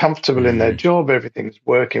somebody who's comfortable in their job, everything's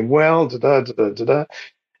working well,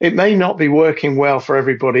 It may not be working well for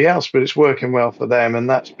everybody else, but it's working well for them, and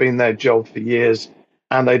that's been their job for years,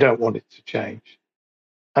 and they don't want it to change.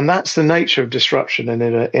 And that's the nature of disruption and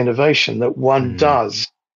innovation, that one does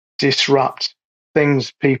disrupt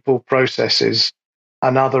things, people, processes,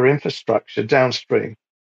 and other infrastructure downstream.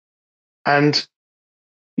 And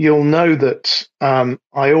you'll know that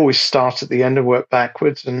I always start at the end and work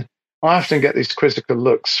backwards. And I often get these quizzical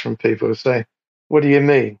looks from people who say, what do you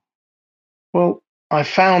mean? Well, I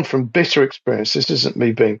found from bitter experience, this isn't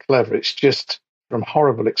me being clever, it's just from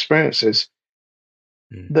horrible experiences,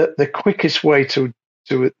 that the quickest way to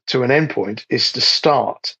an endpoint is to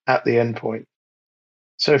start at the endpoint.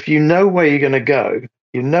 So if you know where you're going to go,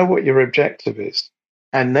 you know what your objective is,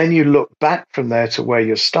 and then you look back from there to where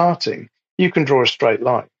you're starting, you can draw a straight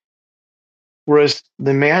line. Whereas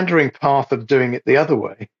the meandering path of doing it the other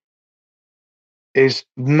way is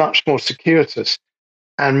much more circuitous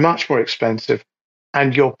and much more expensive,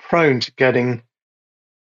 and you're prone to getting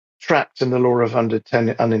trapped in the law of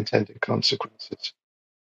unintended consequences.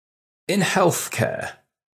 In healthcare,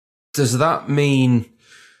 does that mean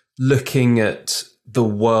looking at the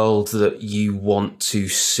world that you want to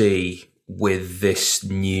see with this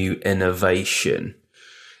new innovation?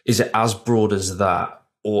 Is it as broad as that,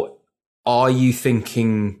 or are you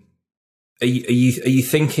thinking? Are you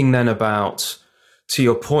thinking then about? To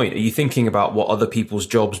your point, are you thinking about what other people's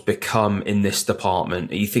jobs become in this department?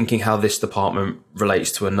 Are you thinking how this department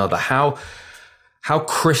relates to another? How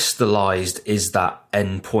crystallized is that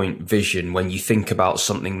endpoint vision when you think about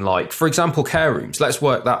something like, for example, care rooms? Let's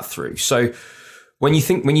work that through. So when you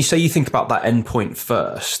say you think about that endpoint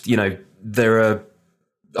first, there are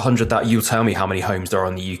 100 that you'll tell me how many homes there are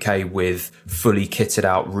in the UK with fully kitted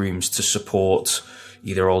out rooms to support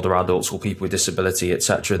either older adults or people with disability,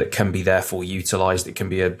 etc., that can be therefore utilised. It can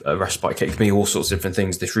be a respite kit. It can be all sorts of different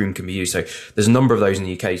things. This room can be used. So there's a number of those in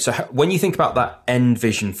the UK. So when you think about that end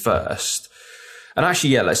vision first, and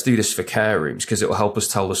actually, let's do this for care rooms, because it will help us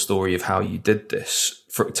tell the story of how you did this,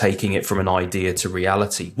 for taking it from an idea to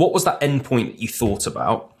reality. What was that end point that you thought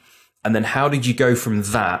about? And then how did you go from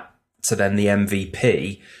that to then the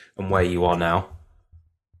MVP and where you are now?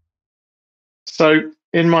 So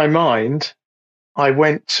in my mind, I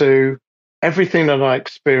went to everything that I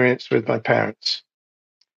experienced with my parents.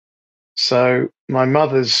 So my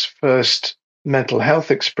mother's first mental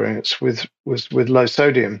health experience was with low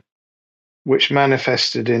sodium, which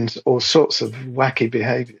manifested in all sorts of wacky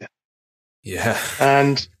behavior. Yeah.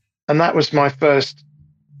 And that was my first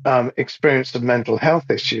experience of mental health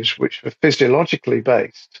issues, which were physiologically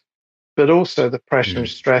based, but also the pressure and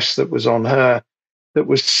stress that was on her that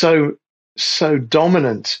was so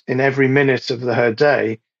dominant in every minute of her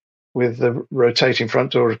day with the rotating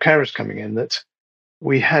front door of carers coming in that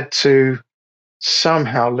we had to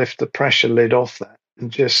somehow lift the pressure lid off that and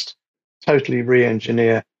just totally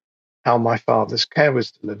re-engineer how my father's care was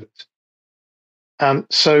delivered.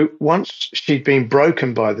 So once she'd been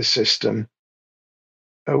broken by the system,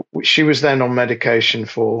 she was then on medication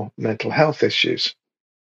for mental health issues.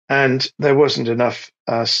 And there wasn't enough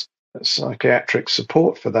psychiatric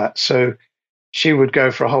support for that. So she would go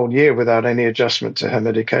for a whole year without any adjustment to her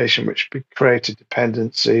medication, which created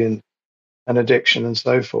dependency and addiction and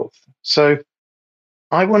so forth. So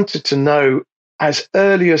I wanted to know as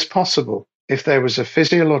early as possible if there was a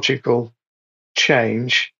physiological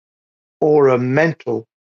change or a mental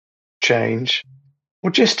change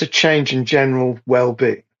or just a change in general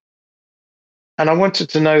well-being. And I wanted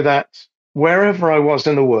to know that wherever I was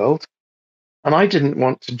in the world, and I didn't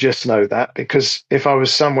want to just know that because if I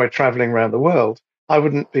was somewhere traveling around the world, I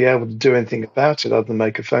wouldn't be able to do anything about it other than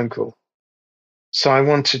make a phone call. So I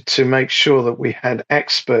wanted to make sure that we had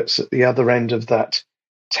experts at the other end of that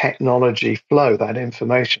technology flow, that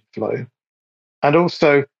information flow, and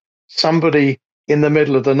also somebody in the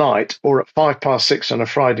middle of the night or at 6:05 on a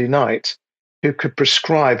Friday night who could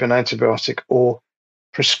prescribe an antibiotic or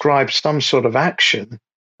prescribe some sort of action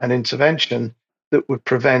and intervention that would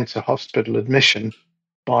prevent a hospital admission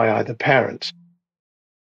by either parent.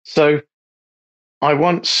 So I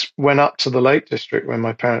once went up to the Lake District when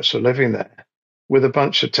my parents were living there with a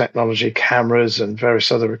bunch of technology, cameras, and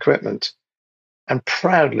various other equipment, and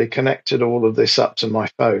proudly connected all of this up to my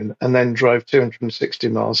phone and then drove 260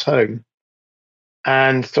 miles home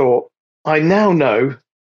and thought, I now know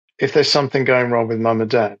if there's something going wrong with mum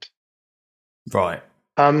and dad. Right.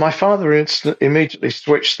 My father immediately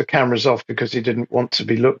switched the cameras off because he didn't want to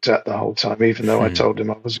be looked at the whole time, even though I told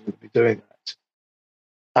him I wasn't going to be doing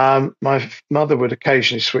that. My mother would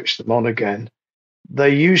occasionally switch them on again.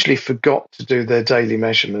 They usually forgot to do their daily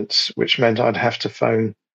measurements, which meant I'd have to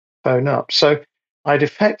phone up. So I'd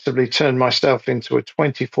effectively turned myself into a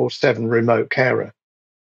 24/7 remote carer.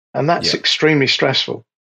 And that's extremely stressful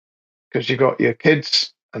because you've got your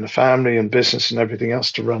kids and a family and business and everything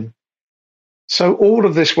else to run. So all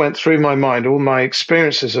of this went through my mind, all my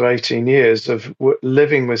experiences of 18 years of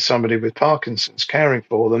living with somebody with Parkinson's, caring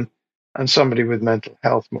for them, and somebody with mental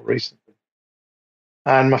health more recently.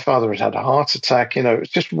 And my father had a heart attack. You know, it was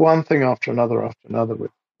just one thing after another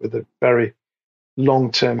with a very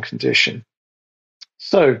long-term condition.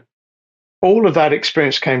 So all of that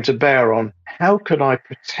experience came to bear on how could I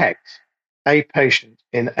protect a patient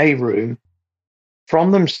in a room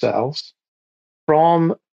from themselves,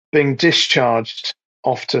 from being discharged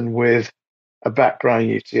often with a background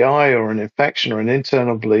UTI or an infection or an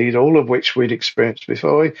internal bleed, all of which we'd experienced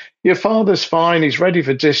before. Your father's fine, he's ready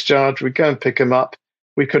for discharge. We go and pick him up.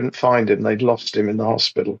 We couldn't find him. They'd lost him in the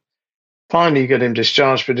hospital. Finally, you get him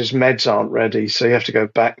discharged, but his meds aren't ready, so you have to go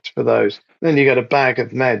back for those. Then you get a bag of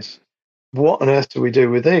meds. What on earth do we do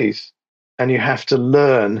with these? And you have to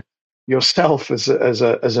learn yourself as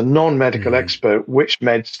a non-medical expert which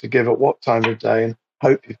meds to give at what time of day and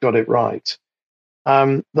hope you've got it right.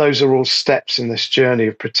 Those are all steps in this journey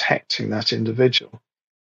of protecting that individual.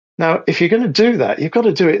 Now, if you're going to do that, you've got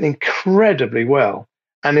to do it incredibly well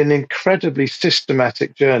and an incredibly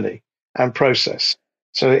systematic journey and process.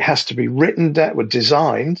 So it has to be written down,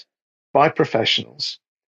 designed by professionals.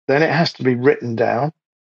 Then it has to be written down.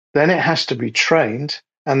 Then it has to be trained.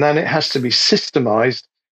 And then it has to be systemized,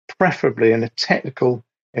 preferably in a technical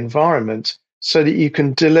environment, so that you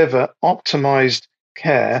can deliver optimized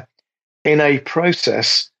care in a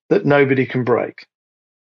process that nobody can break.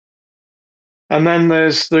 And then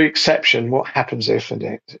there's the exception, what happens if, and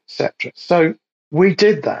etc. So we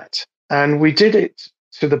did that, and we did it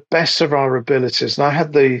to the best of our abilities. And I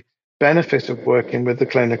had the benefit of working with the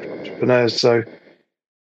clinical entrepreneurs, so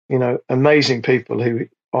amazing people who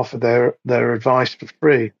offer their advice for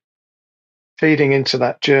free, feeding into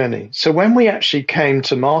that journey. So when we actually came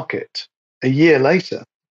to market a year later,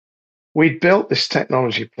 we'd built this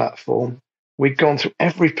technology platform. We'd gone through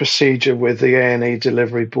every procedure with the A&E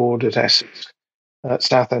delivery board at Essex, at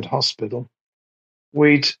Southend Hospital.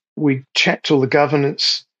 We'd checked all the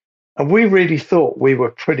governance, and we really thought we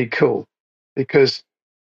were pretty cool because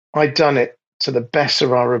I'd done it to the best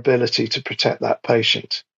of our ability to protect that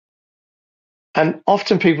patient. And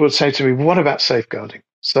often people would say to me, what about safeguarding?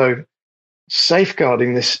 So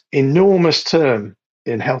safeguarding, this enormous term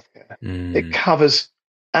in healthcare, it covers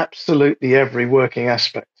absolutely every working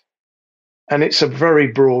aspect. And it's a very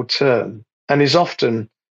broad term and is often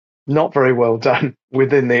not very well done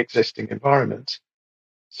within the existing environment.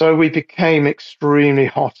 So we became extremely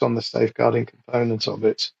hot on the safeguarding component of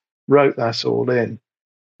it, wrote that all in.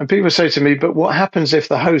 And people say to me, but what happens if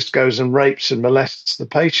the host goes and rapes and molests the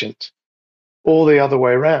patient, or the other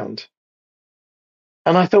way around?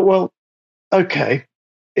 And I thought, well, okay,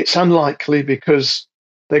 it's unlikely because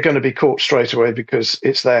they're going to be caught straight away because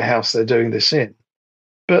it's their house they're doing this in.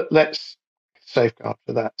 But let's safeguard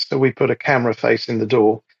for that. So we put a camera facing the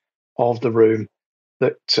door of the room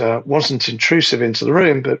that wasn't intrusive into the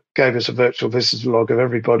room, but gave us a virtual visitor log of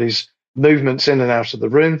everybody's movements in and out of the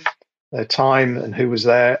room, their time and who was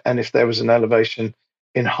there, and if there was an elevation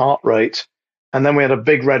in heart rate. And then we had a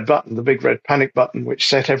big red button, the big red panic button, which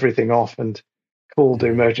set everything off and called the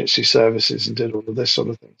emergency services and did all of this sort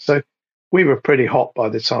of thing. So we were pretty hot by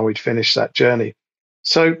the time we'd finished that journey.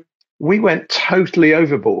 So we went totally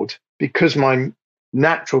overboard because my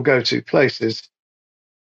natural go-to place is,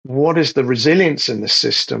 what is the resilience in the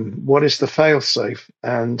system? What is the fail-safe?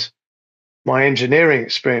 And my engineering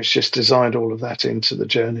experience just designed all of that into the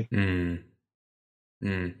journey.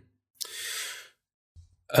 And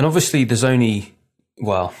obviously there's only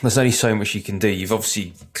so much you can do. You've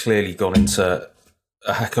obviously clearly gone into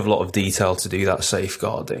a heck of a lot of detail to do that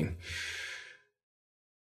safeguarding.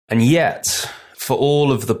 And yet, for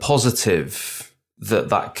all of the positive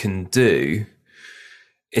that can do,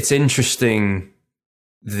 it's interesting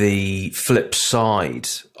the flip side,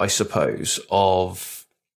 I suppose, of,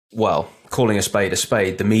 well, calling a spade,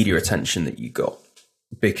 the media attention that you got.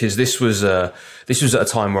 Because this was at a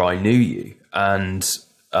time where I knew you, and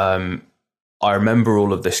I remember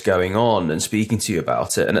all of this going on and speaking to you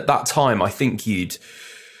about it. And at that time, I think you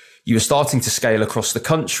were starting to scale across the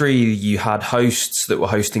country. You had hosts that were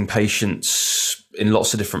hosting patients in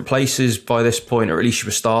lots of different places by this point, or at least you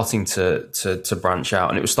were starting to branch out,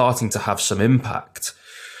 and it was starting to have some impact.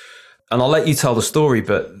 And I'll let you tell the story,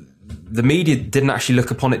 but the media didn't actually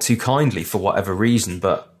look upon it too kindly for whatever reason.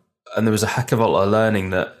 And there was a heck of a lot of learning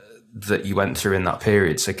that you went through in that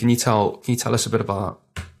period. So can you tell us a bit about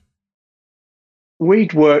that?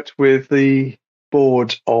 We'd worked with the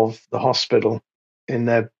board of the hospital in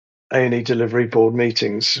their A&E delivery board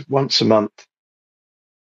meetings once a month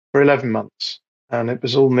for 11 months. And it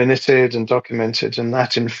was all minuted and documented, and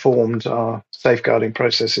that informed our safeguarding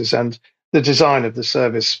processes and the design of the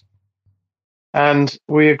service. And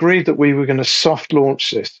we agreed that we were going to soft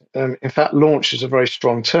launch this. In fact, launch is a very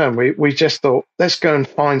strong term. We just thought, let's go and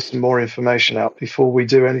find some more information out before we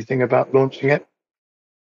do anything about launching it.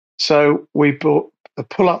 So we bought a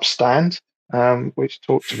pull-up stand, which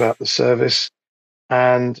talked about the service,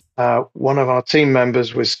 and one of our team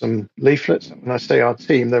members with some leaflets. When I say our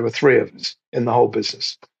team, there were three of us in the whole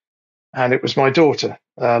business. And it was my daughter,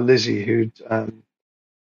 Lizzie, who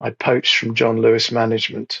I poached from John Lewis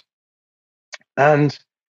Management. And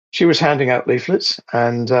she was handing out leaflets,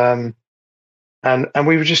 and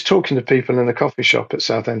we were just talking to people in the coffee shop at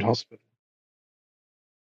Southend Hospital.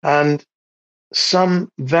 And some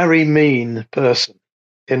very mean person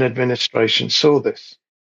in administration saw this,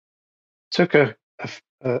 took an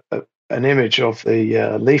image of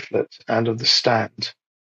the leaflet and of the stand,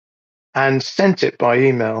 and sent it by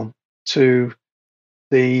email to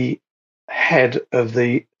the head of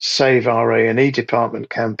the Save Our A&E Department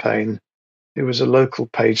campaign, who was a local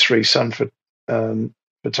Page 3 Sun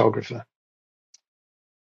photographer.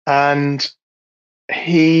 And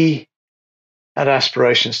he had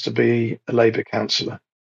aspirations to be a Labour councillor.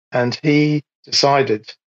 And he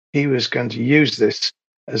decided he was going to use this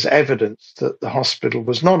as evidence that the hospital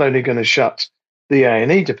was not only going to shut the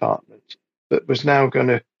A&E department, but was now going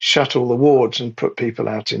to shut all the wards and put people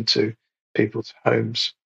out into people's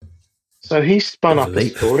homes. So he spun up a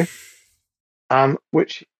story,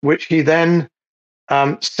 which he then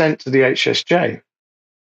sent to the HSJ.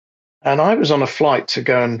 And I was on a flight to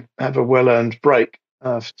go and have a well-earned break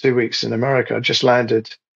for 2 weeks in America. I just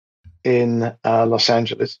landed in Los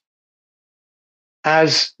Angeles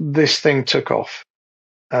as this thing took off.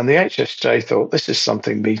 And the HSJ thought, this is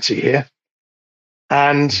something meaty here.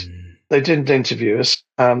 And they didn't interview us.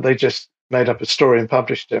 They just made up a story and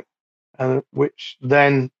published it, which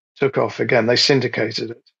then took off again. They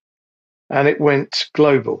syndicated it. And it went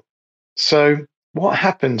global. So what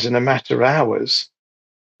happened in a matter of hours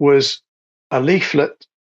was a leaflet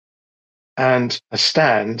and a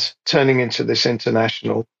stand turning into this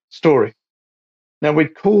international story. Now, we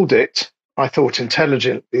called it, I thought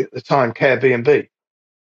intelligently at the time, Care B&B.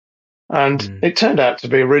 And it turned out to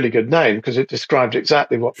be a really good name because it described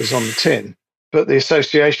exactly what was on the tin. But the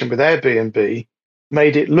association with Airbnb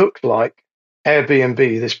made it look like Airbnb,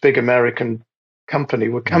 this big American company,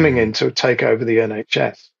 were coming in to take over the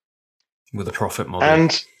NHS. With a profit model.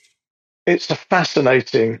 And it's a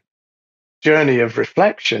fascinating journey of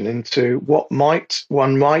reflection into what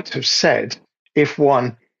one might have said if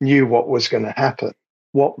one knew what was going to happen,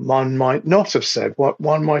 what one might not have said, what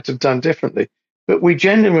one might have done differently. But we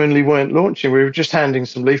genuinely weren't launching. We were just handing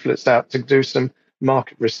some leaflets out to do some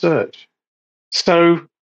market research. So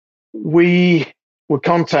we were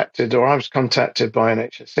contacted, or I was contacted by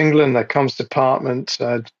NHS England, their comms department,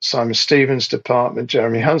 Simon Stevens' department,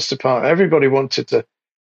 Jeremy Hunt's department. Everybody wanted to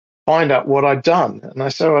find out what I'd done. And I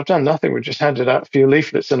said, I've done nothing. We just handed out a few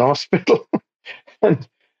leaflets in hospital. and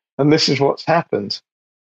this is what's happened.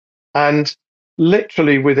 And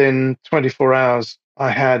literally within 24 hours, I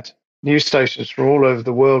had news stations from all over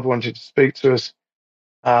the world wanting to speak to us.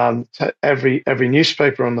 Every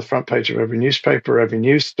newspaper on the front page of every newspaper, every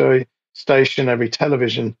news station, every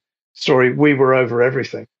television story, we were over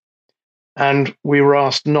everything. And we were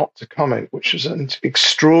asked not to comment, which was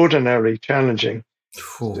extraordinarily challenging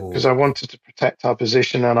because I wanted to protect our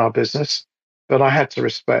position and our business, but I had to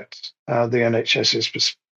respect the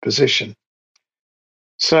NHS's position.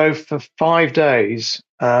 So for 5 days,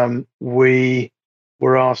 we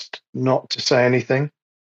were asked not to say anything.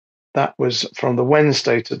 That was from the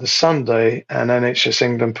Wednesday to the Sunday, and NHS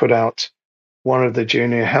England put out one of the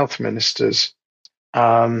junior health ministers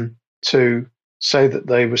to say that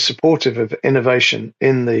they were supportive of innovation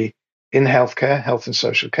in healthcare, health and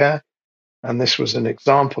social care, and this was an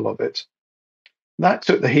example of it. That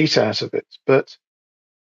took the heat out of it, but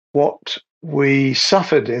what we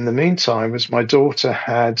suffered in the meantime was my daughter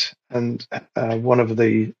had, and one of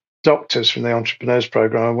the doctors from the Entrepreneurs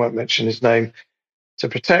Program, I won't mention his name, to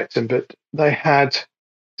protect him, but they had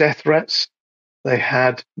death threats. They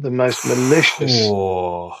had the most malicious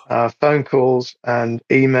phone calls and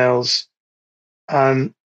emails,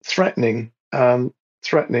 threatening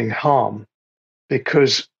harm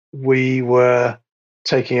because we were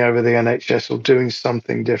taking over the NHS or doing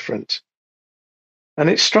something different. And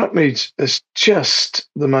it struck me as just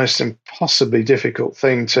the most impossibly difficult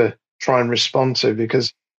thing to try and respond to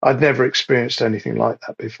because I'd never experienced anything like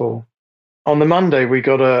that before. On the Monday, we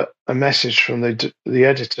got a message from the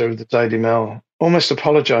editor of the Daily Mail, almost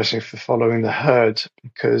apologizing for following the herd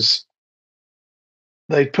because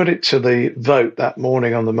they'd put it to the vote that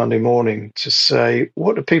morning on the Monday morning to say,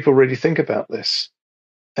 what do people really think about this?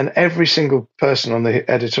 And every single person on the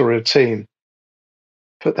editorial team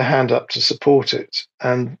put their hand up to support it.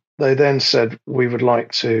 And they then said, we would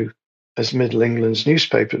like to, as Middle England's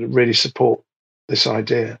newspaper, to really support this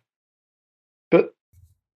idea. But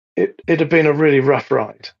it had been a really rough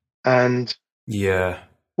ride. And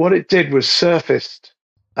what it did was surfaced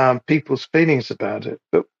people's feelings about it.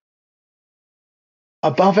 But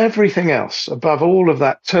above everything else, above all of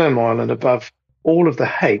that turmoil and above all of the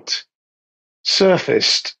hate,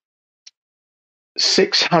 surfaced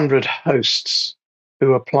 600 hosts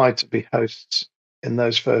who applied to be hosts in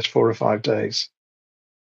those first 4 or 5 days.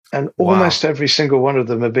 And almost every single one of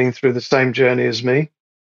them had been through the same journey as me,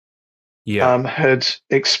 had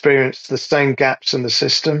experienced the same gaps in the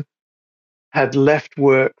system, had left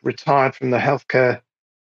work, retired from the healthcare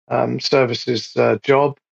services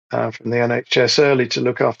job from the NHS early to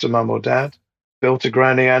look after mum or dad, built a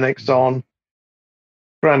granny annex on.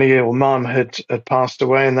 Granny or mum had passed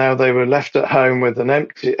away, and now they were left at home with an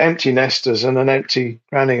empty nesters and an empty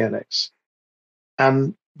granny annex.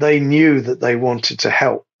 And they knew that they wanted to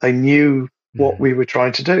help. They knew what we were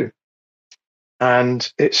trying to do.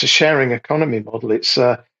 And it's a sharing economy model. It's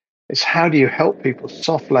how do you help people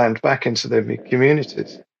soft land back into their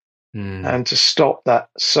communities and to stop that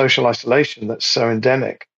social isolation that's so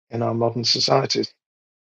endemic in our modern societies.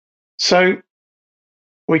 So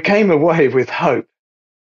we came away with hope.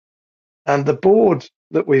 And the board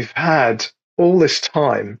that we've had all this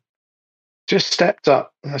time just stepped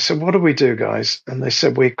up. And I said, what do we do, guys? And they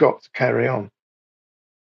said, we've got to carry on.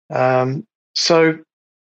 So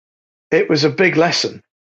it was a big lesson.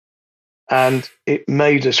 And it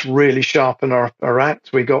made us really sharpen our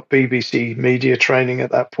act. We got BBC media training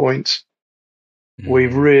at that point. We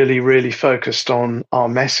really, really focused on our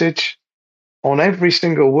message, on every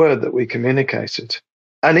single word that we communicated.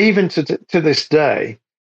 And even to this day,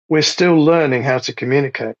 we're still learning how to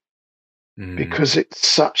communicate because it's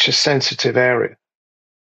such a sensitive area.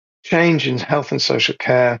 Change in health and social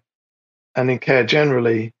care and in care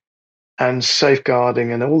generally and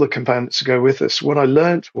safeguarding and all the components that go with us. What I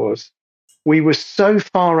learned was we were so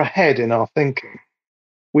far ahead in our thinking.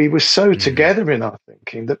 We were so together in our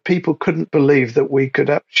thinking that people couldn't believe that we could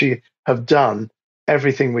actually have done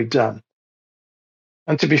everything we'd done.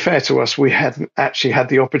 And to be fair to us, we hadn't actually had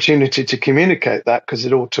the opportunity to communicate that because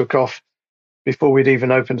it all took off before we'd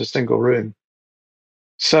even opened a single room.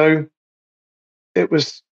 So it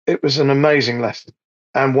was an amazing lesson,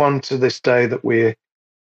 and one to this day that we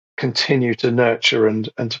continue to nurture and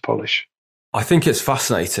to polish. I think it's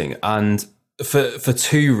fascinating, and for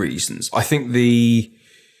two reasons. I think the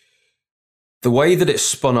way that it's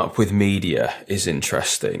spun up with media is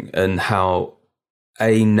interesting, and how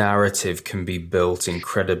a narrative can be built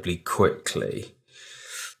incredibly quickly.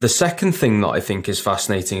 The second thing that I think is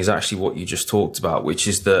fascinating is actually what you just talked about, which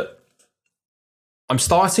is that I'm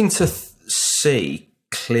starting to see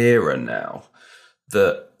clearer now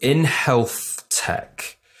that in health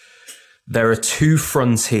tech, there are two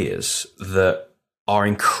frontiers that are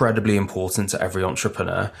incredibly important to every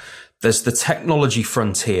entrepreneur. There's the technology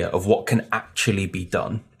frontier of what can actually be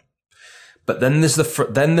done. But then there's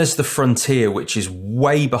the frontier which is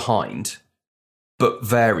way behind, but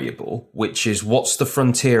variable, which is what's the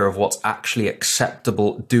frontier of what's actually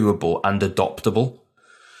acceptable, doable, and adoptable.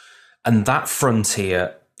 And that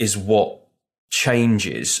frontier is what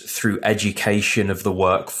changes through education of the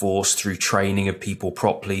workforce, through training of people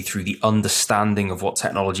properly, through the understanding of what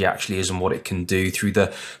technology actually is and what it can do, through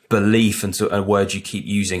the belief, and a word you keep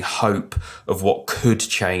using, hope, of what could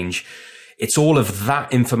change. It's all of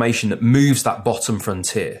that information that moves that bottom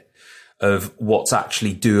frontier of what's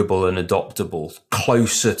actually doable and adoptable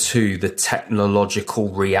closer to the technological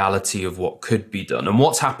reality of what could be done. And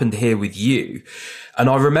what's happened here with you, and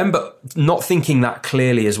I remember not thinking that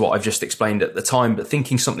clearly as what I've just explained at the time, but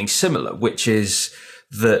thinking something similar, which is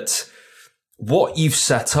that what you've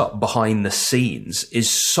set up behind the scenes is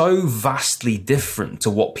so vastly different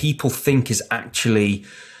to what people think is actually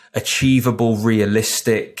achievable,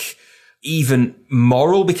 realistic, even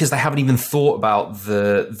moral, because they haven't even thought about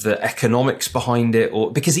the economics behind it,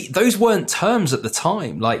 or because those weren't terms at the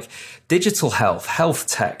time, like digital health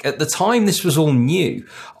tech. At the time, this was all new.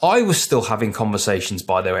 I was still having conversations,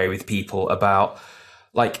 by the way, with people about,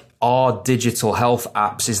 like, are digital health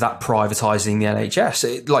apps, is that privatizing the NHS?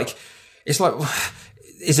 It's like,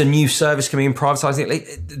 is a new service coming in privatizing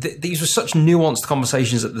it? These were such nuanced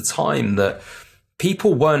conversations at the time that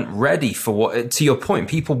people weren't ready for what, to your point,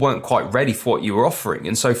 people weren't quite ready for what you were offering.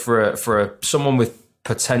 And so for someone with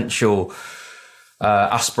potential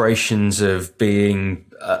aspirations of being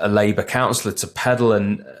a Labour councillor to peddle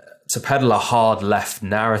a hard left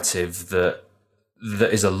narrative that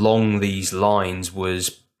is along these lines was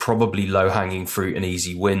probably low hanging fruit and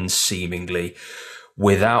easy wins, seemingly,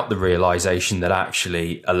 without the realization that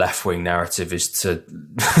actually a left-wing narrative is to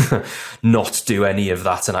not do any of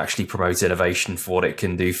that and actually promote innovation for what it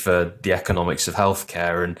can do for the economics of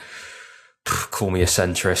healthcare. And call me a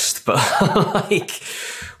centrist, but like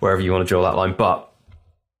wherever you want to draw that line. But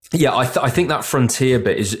yeah, I think that frontier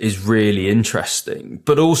bit is really interesting.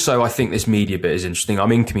 But also I think this media bit is interesting.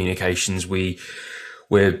 I'm in communications. We're,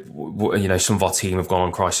 you know, some of our team have gone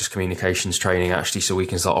on crisis communications training actually, so we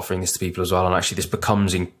can start offering this to people as well. And actually this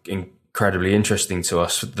becomes incredibly interesting to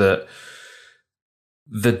us, that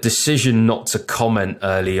the decision not to comment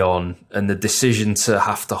early on and the decision to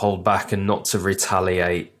have to hold back and not to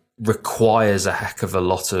retaliate requires a heck of a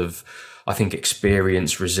lot of, I think,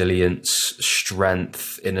 experience, resilience,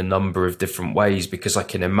 strength in a number of different ways, because I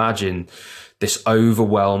can imagine this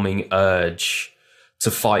overwhelming urge to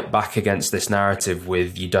fight back against this narrative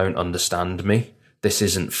with, you don't understand me, this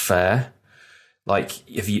isn't fair. Like,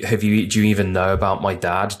 do you even know about my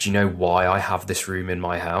dad? Do you know why I have this room in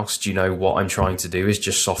my house? Do you know what I'm trying to do is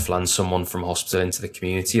just soft land someone from hospital into the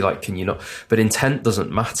community? Like, can you not? But intent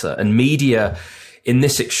doesn't matter. And media in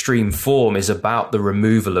this extreme form is about the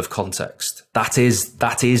removal of context. That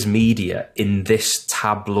is media in this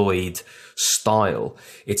tabloid style.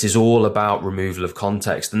 It is all about removal of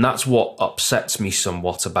context. And that's what upsets me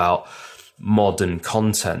somewhat about modern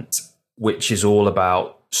content, which is all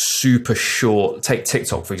about super short, take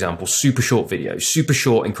TikTok, for example, super short videos, super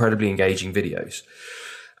short, incredibly engaging videos.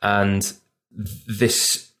 And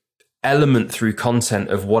this element through content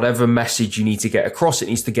of whatever message you need to get across, it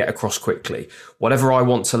needs to get across quickly. Whatever I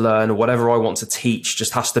want to learn or whatever I want to teach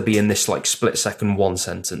just has to be in this like split second, one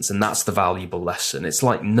sentence. And that's the valuable lesson. It's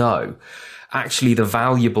like, no, actually the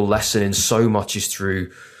valuable lesson in so much is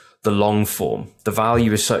through the long form. The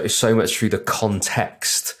value is so much through the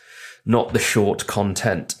context, not the short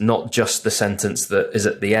content, not just the sentence that is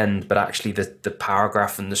at the end, but actually the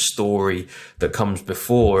paragraph and the story that comes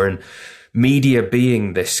before. And media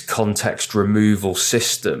being this context removal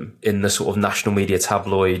system in the sort of national media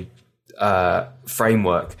tabloid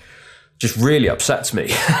framework just really upsets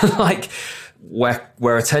me. Like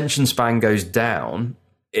where attention span goes down,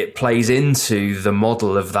 it plays into the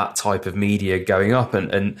model of that type of media going up,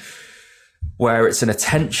 and where it's an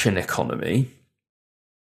attention economy,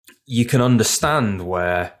 you can understand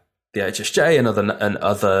where the HSJ and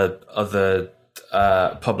other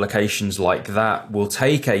publications like that will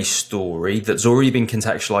take a story that's already been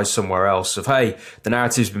contextualized somewhere else of, hey, the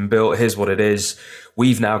narrative's been built, here's what it is,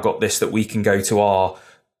 we've now got this that we can go to our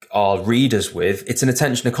readers with. It's an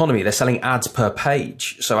attention economy. They're selling ads per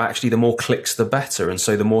page, so actually the more clicks the better, and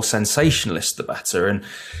so the more sensationalist the better. And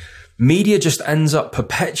media just ends up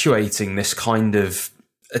perpetuating this kind of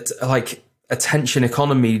like attention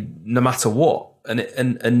economy no matter what.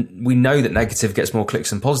 And we know that negative gets more clicks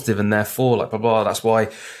than positive, and therefore, like, blah, blah. That's why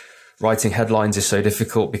writing headlines is so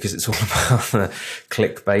difficult, because it's all about the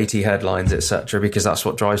clickbaity headlines, etc., because that's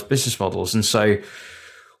what drives business models. And so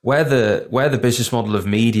where the business model of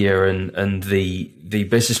media and the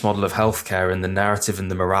business model of healthcare and the narrative and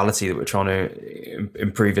the morality that we're trying to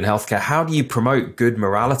improve in healthcare, how do you promote good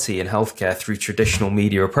morality in healthcare through traditional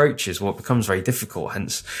media approaches? Well, it becomes very difficult.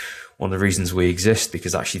 Hence, one of the reasons we exist,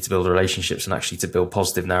 because actually to build relationships and actually to build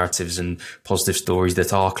positive narratives and positive stories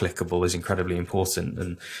that are clickable is incredibly important.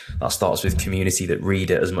 And that starts with community that read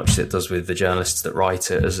it as much as it does with the journalists that write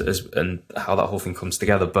it, and how that whole thing comes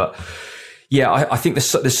together. But yeah, I think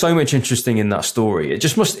there's so much interesting in that story. It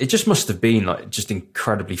just must have been like just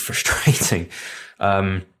incredibly frustrating.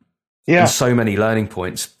 And so many learning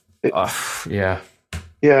points. Yeah.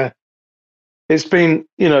 It's been,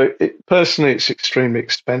 personally, it's extremely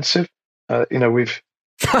expensive. We've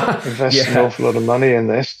invested an awful lot of money in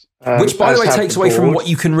this. Which, by the way, takes away from what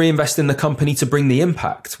you can reinvest in the company to bring the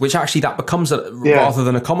impact, which actually that becomes, rather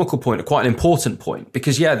than a comical point, quite an important point.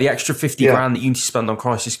 Because, the extra 50 grand that you need to spend on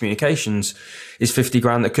crisis communications is 50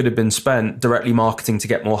 grand that could have been spent directly marketing to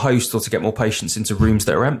get more hosts or to get more patients into rooms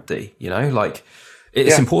that are empty.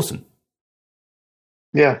 It's important.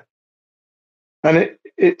 Yeah. And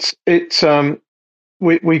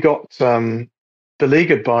we got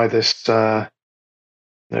beleaguered by this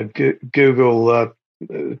Google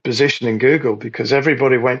position in Google, because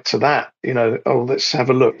everybody went to that. Let's have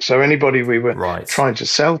a look. So anybody we were trying to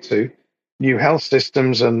sell to, new health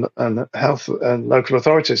systems and health and local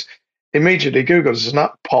authorities, immediately Google has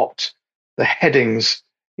not popped the headings.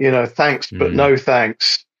 Thanks but no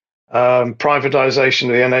thanks. Privatization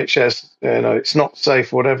of the NHS. It's not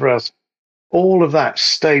safe. Whatever else. All of that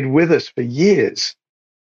stayed with us for years.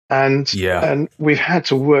 And we've had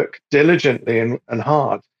to work diligently and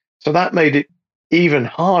hard. So that made it even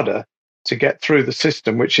harder to get through the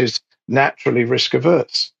system, which is naturally risk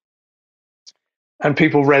averse. And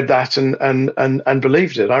people read that and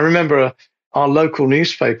believed it. I remember our local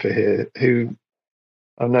newspaper here, who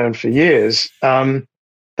I've known for years,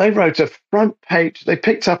 they wrote a front page. They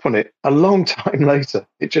picked up on it a long time later.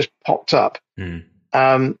 It just popped up.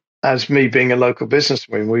 As me being a local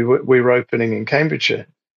businessman, we were opening in Cambridgeshire.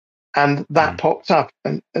 And that popped up,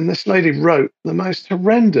 and this lady wrote the most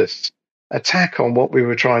horrendous attack on what we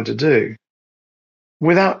were trying to do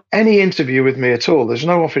without any interview with me at all. There's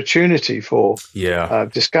no opportunity for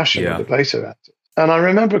discussion or debate about it. And I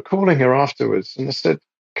remember calling her afterwards, and I said,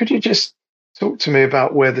 could you just talk to me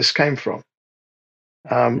about where this came from?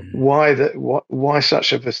 Why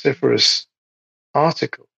such a vociferous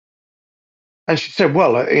article? And she said,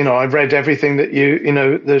 well, I read everything that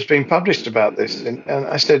there's been published about this. And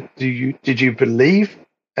I said, did you believe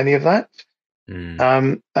any of that?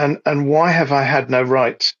 And why have I had no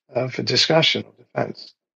right for discussion or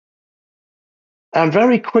defense? And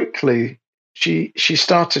very quickly, she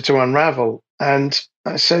started to unravel. And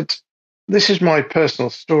I said, this is my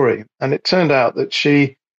personal story. And it turned out that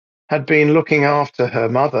she had been looking after her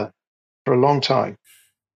mother for a long time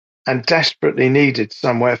and desperately needed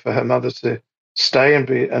somewhere for her mother to stay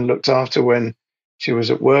and looked after when she was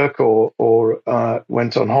at work or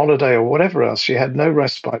went on holiday or whatever else. She had no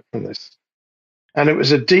respite from this. And it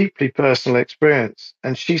was a deeply personal experience.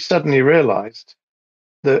 And she suddenly realized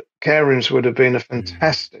that care rooms would have been a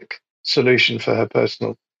fantastic solution for her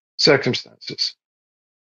personal circumstances.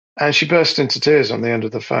 And she burst into tears on the end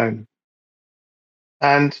of the phone.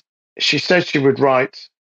 And she said she would write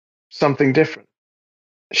something different.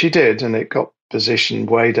 She did, and it got positioned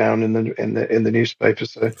way down in the newspaper,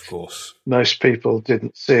 so of course most people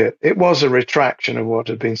didn't see it. It was a retraction of what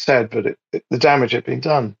had been said, but the damage had been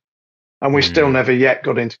done, and we still never yet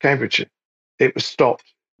got into Cambridgeshire. It was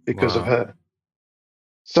stopped because of her.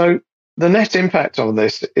 So the net impact on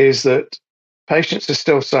this is that patients are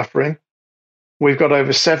still suffering. we've got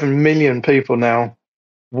over 7 million people now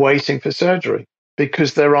waiting for surgery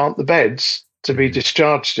because there aren't the beds to be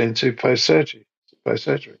discharged into post-surgery.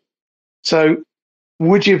 So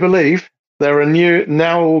would you believe there are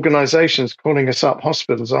now organizations calling us up,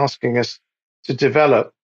 hospitals asking us to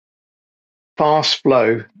develop fast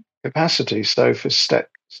flow capacity. So for step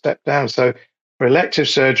down. So for elective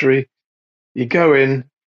surgery, you go in,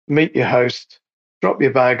 meet your host, drop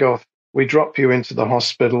your bag off. We drop you into the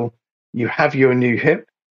hospital. You have your new hip.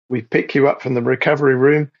 We pick you up from the recovery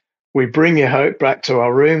room. We bring you back to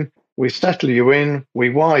our room. We settle you in. We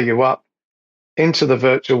wire you up into the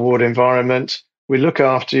virtual ward environment. We look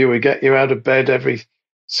after you. We get you out of bed every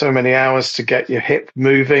so many hours to get your hip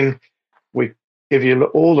moving. We give you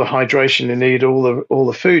all the hydration you need, all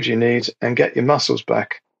the food you need, and get your muscles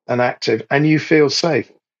back and active. And you feel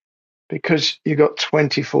safe because you got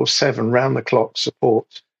 24/7 round the clock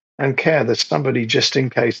support and care. There's somebody just in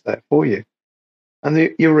case there for you.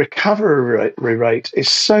 And your recovery rate is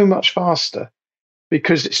so much faster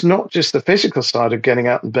because it's not just the physical side of getting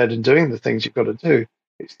out of bed and doing the things you've got to do.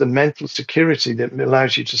 It's the mental security that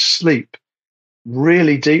allows you to sleep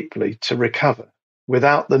really deeply to recover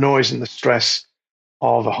without the noise and the stress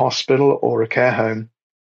of a hospital or a care home,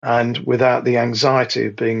 and without the anxiety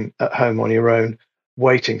of being at home on your own,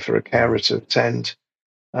 waiting for a carer to attend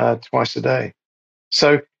twice a day.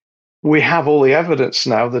 So we have all the evidence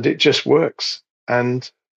now that it just works. And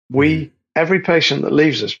every patient that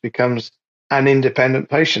leaves us becomes an independent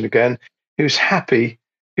patient again, who's happy,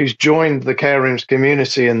 who's joined the care rooms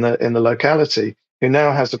community in the locality, who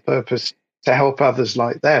now has a purpose to help others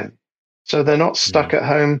like them. So they're not stuck at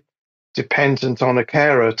home, dependent on a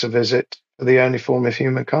carer to visit for the only form of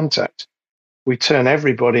human contact. We turn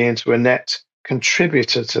everybody into a net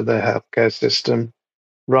contributor to the healthcare system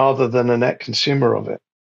rather than a net consumer of it.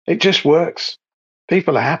 It just works.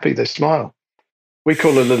 People are happy, they smile. We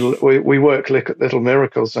call it we work little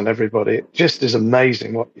miracles on everybody. It just is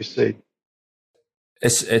amazing what you see.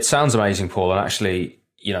 It sounds amazing, Paul. And actually,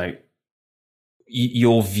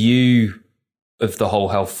 your view of the whole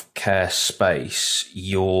healthcare space,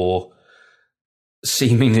 your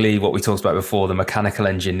seemingly what we talked about before, the mechanical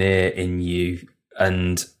engineer in you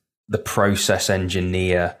and the process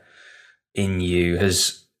engineer in you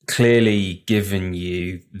has clearly given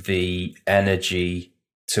you the energy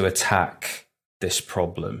to attack this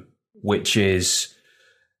problem, which is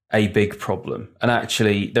a big problem. And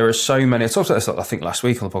actually, there are so many, I talked about this, I think, last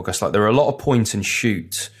week on the podcast, like there are a lot of point and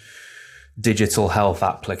shoot digital health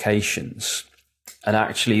applications. And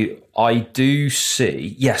actually, I do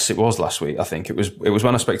see, yes, it was last week, I think. It was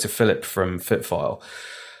when I spoke to Philip from FitFile,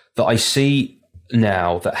 that I see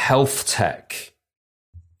now that health tech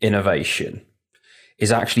innovation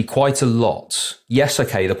is actually quite a lot. Yes,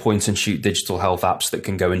 okay, the point and shoot digital health apps that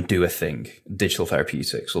can go and do a thing, digital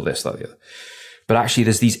therapeutics or this, that, the other. But actually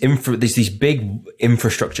there's these big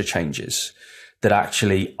infrastructure changes that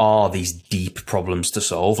actually are these deep problems to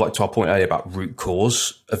solve. Like to our point earlier about root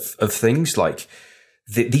cause of things, like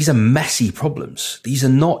these are messy problems. These are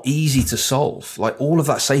not easy to solve. Like all of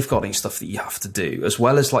that safeguarding stuff that you have to do, as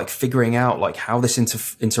well as like figuring out like how this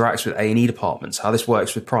interacts with A&E departments, how this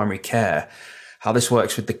works with primary care, how this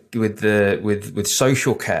works with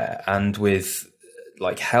social care and with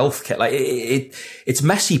like healthcare. Like it's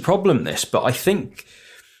messy problem, this, but I think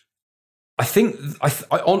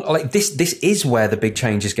this is where the big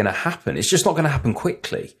change is going to happen. It's just not going to happen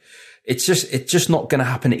quickly. It's just not going to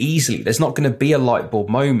happen easily. There's not going to be a light bulb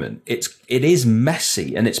moment. It is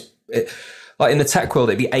messy, and like in the tech world,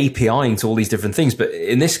 it'd be APIing to all these different things. But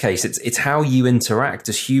in this case, it's how you interact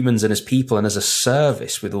as humans and as people and as a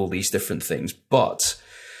service with all these different things. But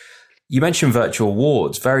you mentioned virtual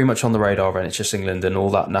wards, very much on the radar of NHS England and all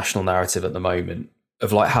that national narrative at the moment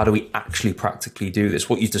of like, how do we actually practically do this?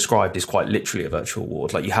 What you've described is quite literally a virtual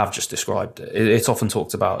ward. Like you have just described it. It's often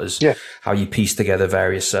talked about as how you piece together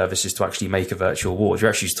various services to actually make a virtual ward. You're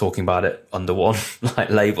actually just talking about it under one like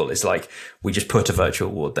label. It's like, we just put a virtual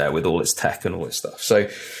ward there with all its tech and all its stuff. So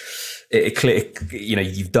it clearly,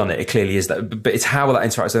 you've done it. It clearly is that, but it's how that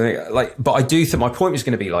interacts. Like, but I do think my point is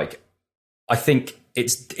going to be like, I think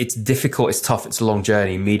it's difficult. It's tough. It's a long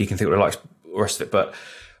journey. Media can think what it likes, the rest of it, but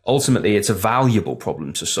ultimately it's a valuable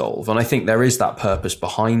problem to solve. And I think there is that purpose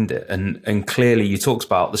behind it. And clearly you talked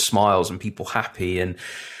about the smiles and people happy and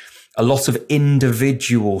a lot of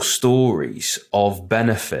individual stories of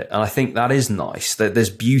benefit. And I think that is nice, that there's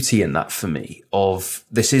beauty in that for me, of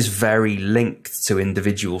this is very linked to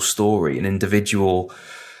individual story and individual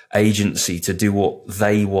agency to do what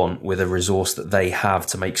they want with a resource that they have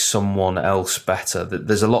to make someone else better.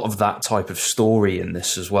 There's a lot of that type of story in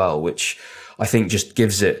this as well, which I think just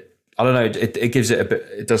gives it I don't know, it gives it a bit,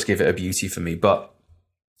 it does give it a beauty for me. But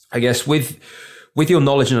I guess with your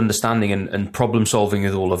knowledge and understanding and problem solving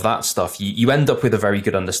with all of that stuff, you end up with a very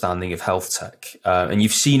good understanding of health tech. And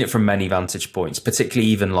you've seen it from many vantage points, particularly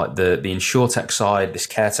even like the insurtech side, this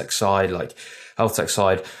care tech side, like health tech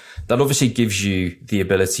side. That obviously gives you the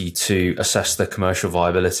ability to assess the commercial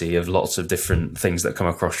viability of lots of different things that come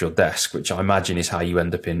across your desk, which I imagine is how you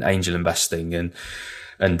end up in angel investing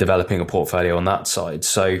and developing a portfolio on that side.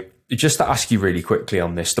 So just to ask you really quickly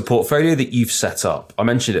on this, the portfolio that you've set up, I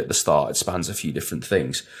mentioned at the start, it spans a few different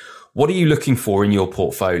things. What are you looking for in your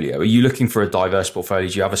portfolio? Are you looking for a diverse portfolio?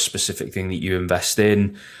 Do you have a specific thing that you invest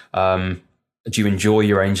in? Do you enjoy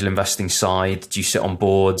your angel investing side? Do you sit on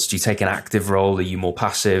boards? Do you take an active role? Are you more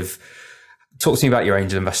passive? Talk to me about your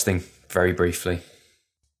angel investing very briefly.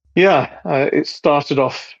 Yeah, it started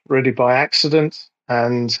off really by accident,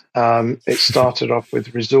 and it started off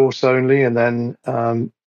with resource only, and then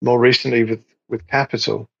more recently with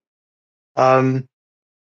capital. And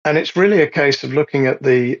it's really a case of looking at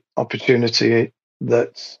the opportunity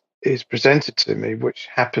that is presented to me, which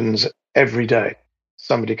happens every day.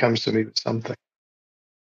 Somebody comes to me with something,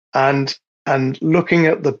 and looking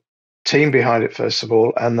at the team behind it first of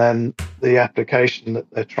all, and then the application that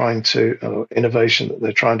they're trying to, innovation that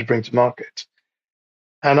they're trying to bring to market.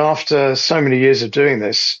 And after so many years of doing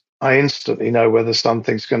this, I instantly know whether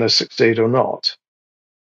something's going to succeed or not.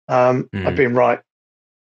 I've been right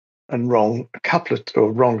and wrong a couple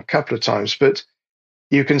of times, but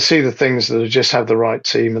you can see the things that just have the right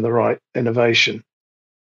team and the right innovation.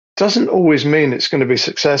 Doesn't always mean it's going to be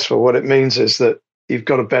successful. What it means is that you've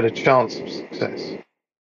got a better chance of success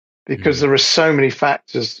because there are so many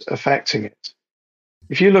factors affecting it.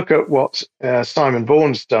 If you look at what Simon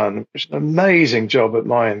Bourne's done, which is an amazing job at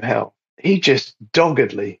Mayhem Health, he just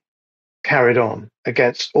doggedly carried on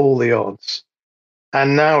against all the odds.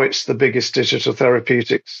 And now it's the biggest digital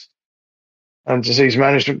therapeutics and disease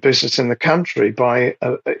management business in the country by,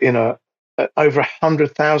 over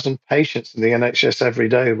 100,000 patients in the NHS every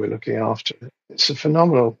day we're looking after. It's a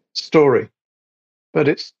phenomenal story, but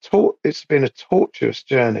it's been a tortuous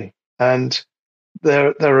journey. And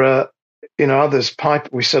there are, others.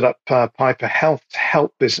 We set up Piper Health to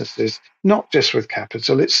help businesses, not just with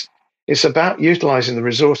capital. It's about utilizing the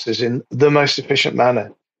resources in the most efficient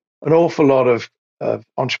manner. An awful lot of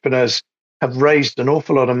entrepreneurs have raised an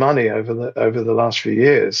awful lot of money over the last few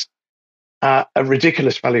years at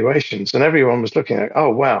ridiculous valuations, and everyone was looking at, oh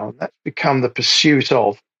wow, that's become the pursuit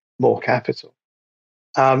of more capital,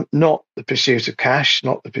 not the pursuit of cash,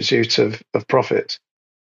 not the pursuit of profit.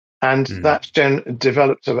 And that's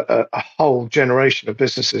developed a whole generation of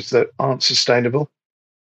businesses that aren't sustainable.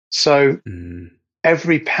 So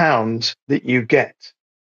every pound that you get,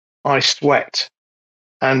 I sweat.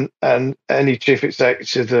 And any chief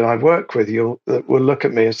executive that I work with will look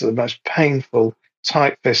at me as the most painful,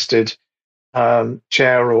 tight-fisted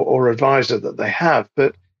chair or advisor that they have.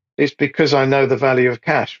 But it's because I know the value of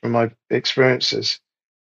cash from my experiences.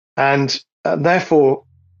 And therefore,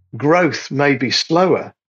 growth may be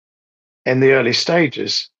slower in the early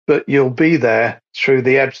stages, but you'll be there through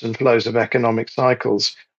the ebbs and flows of economic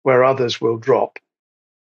cycles where others will drop.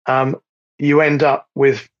 You end up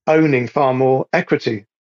with owning far more equity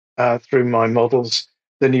through my models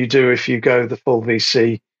than you do if you go the full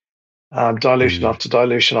VC, dilution after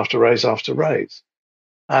dilution after raise after raise.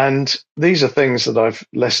 And these are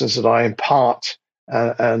lessons that I impart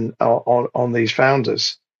and on these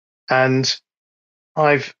founders. And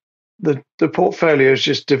the portfolio has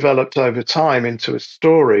just developed over time into a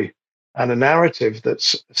story and a narrative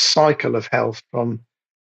that's a cycle of health from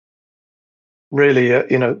really,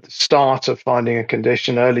 the start of finding a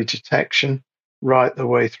condition, early detection, right the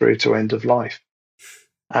way through to end of life,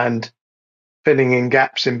 and filling in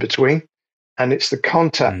gaps in between. And it's the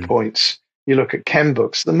contact points. You look at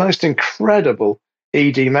ChemBooks, the most incredible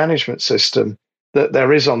ED management system that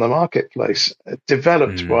there is on the marketplace,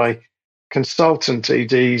 developed by consultant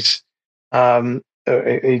EDs,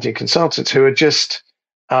 ED consultants who are just,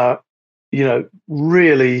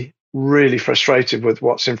 really, really frustrated with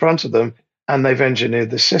what's in front of them. And they've engineered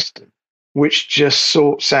the system, which just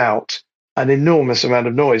sorts out an enormous amount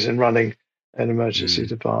of noise in running an emergency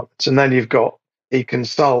department. And then you've got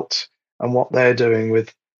eConsult and what they're doing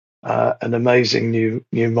with an amazing new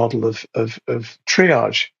model of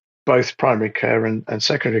triage, both primary care and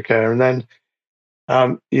secondary care. And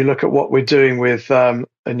then you look at what we're doing with a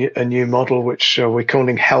new model, which we're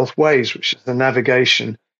calling Healthways, which is the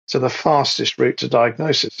navigation to the fastest route to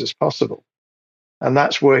diagnosis as possible. And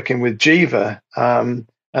that's working with Jiva and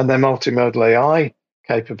their multimodal AI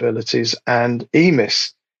capabilities and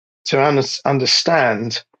EMIS to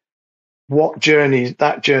understand what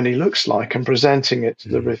that journey looks like and presenting it to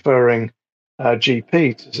the referring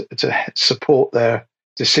GP to support their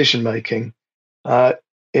decision making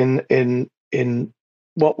in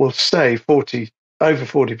what will say over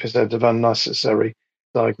 40% of unnecessary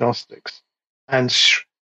diagnostics, and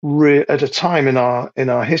at a time in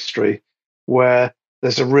our history where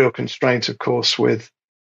there's a real constraint, of course, with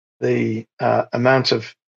the amount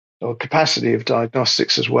of or capacity of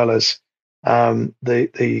diagnostics, as well as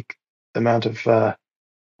the amount of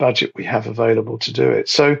budget we have available to do it.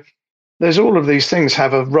 So there's all of these things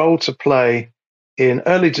have a role to play in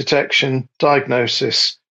early detection,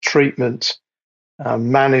 diagnosis, treatment,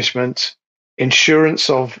 management, insurance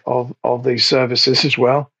of these services as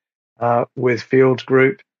well, with Field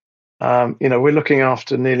Group. We're looking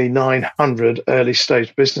after nearly 900 early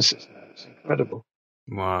stage businesses. It's incredible.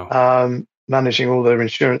 Wow. Managing all their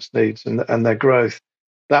insurance needs and their growth.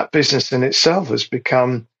 That business in itself has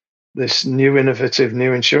become this new innovative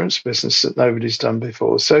new insurance business that nobody's done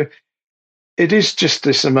before. So it is just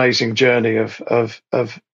this amazing journey of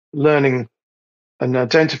learning and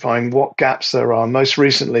identifying what gaps there are. Most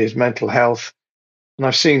recently is mental health. And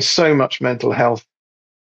I've seen so much mental health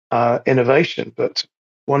innovation, but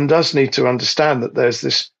one does need to understand that there's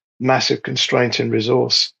this massive constraint in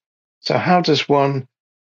resource. So how does one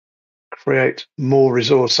create more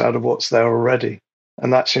resource out of what's there already?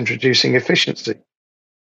 And that's introducing efficiency.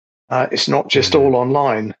 It's not just all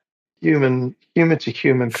online. Human to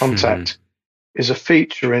human contact is a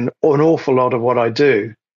feature in an awful lot of what I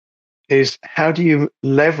do. Is how do you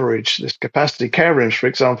leverage this capacity? Care rooms, for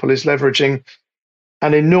example, is leveraging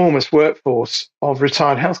an enormous workforce of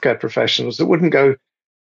retired healthcare professionals that wouldn't go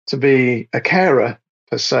to be a carer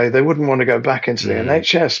per se. They wouldn't want to go back into the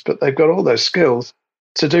NHS, but they've got all those skills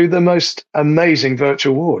to do the most amazing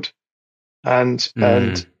virtual ward. And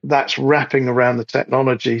that's wrapping around the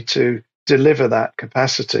technology to deliver that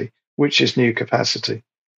capacity, which is new capacity.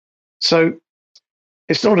 So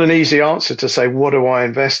it's not an easy answer to say, what do I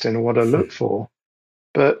invest in or what I look for?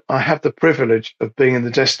 But I have the privilege of being in the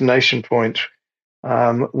destination point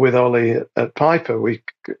with Ollie at Piper. We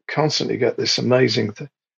constantly get this amazing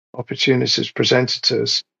opportunities presented to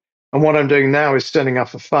us. And what I'm doing now is setting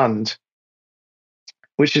up a fund,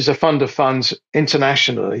 which is a fund of funds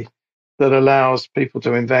internationally that allows people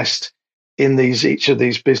to invest in each of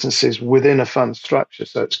these businesses within a fund structure.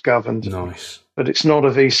 So it's governed, Nice. But it's not a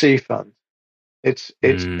VC fund. It's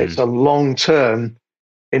a long-term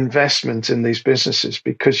investment in these businesses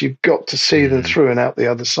because you've got to see them through and out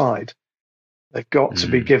the other side. They've got to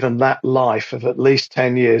be given that life of at least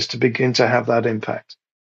 10 years to begin to have that impact.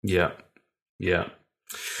 Yeah. And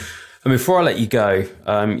before I let you go,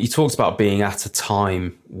 you talked about being at a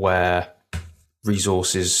time where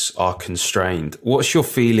resources are constrained. What's your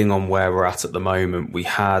feeling on where we're at the moment? We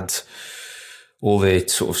had all the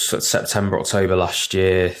sort of September, October last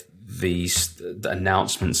year, these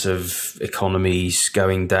announcements of economies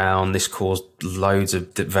going down. This caused loads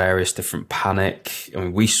of various different panic. I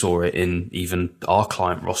mean, we saw it in even our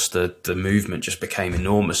client roster. The movement just became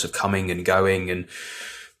enormous of coming and going, and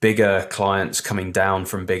bigger clients coming down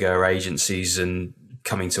from bigger agencies and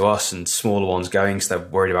coming to us, and smaller ones going because they're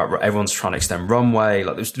worried about everyone's trying to extend runway.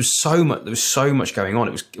 Like there was so much going on.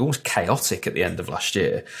 It was almost chaotic at the end of last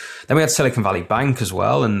year. Then we had Silicon Valley Bank as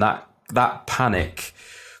well, and that panic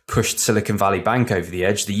pushed Silicon Valley Bank over the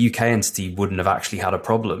edge. The UK entity wouldn't have actually had a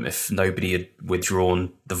problem if nobody had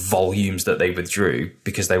withdrawn the volumes that they withdrew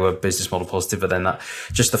because they were business model positive. But then that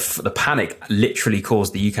just the panic literally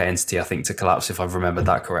caused the UK entity, I think, to collapse, if I've remembered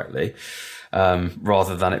that correctly,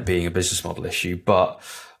 rather than it being a business model issue. But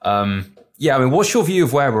yeah, I mean, what's your view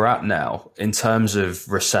of where we're at now in terms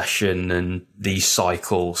of recession and these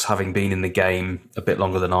cycles, having been in the game a bit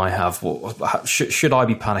longer than I have? Should I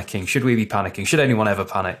be panicking? Should we be panicking? Should anyone ever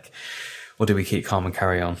panic? Or do we keep calm and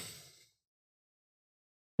carry on?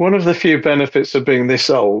 One of the few benefits of being this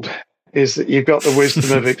old is that you've got the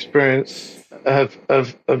wisdom of experience of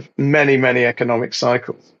many, many economic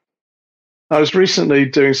cycles. I was recently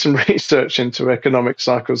doing some research into economic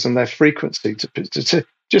cycles and their frequency to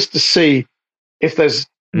just to see if there's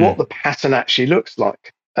what the pattern actually looks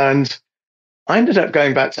like. And I ended up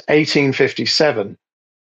going back to 1857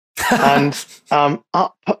 and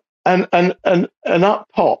up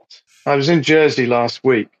popped. I was in Jersey last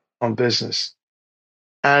week on business,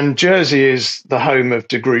 and Jersey is the home of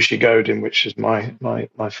Gaudin, which is my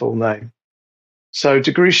full name. So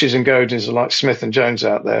De Gruchy's and Gaudins are like Smith and Jones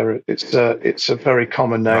out there. It's a very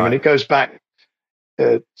common name, right. And it goes back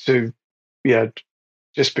to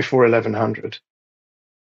just before 1100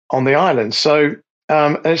 on the island. So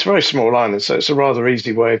and it's a very small island, so it's a rather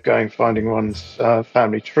easy way of finding one's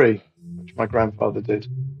family tree, My grandfather did.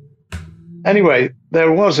 Anyway,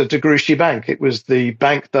 there was a Degruschi Bank. It was the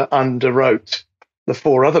bank that underwrote the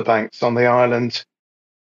four other banks on the island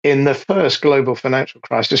in the first global financial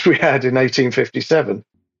crisis we had in 1857,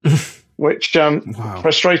 which Wow.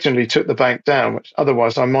 frustratingly took the bank down, which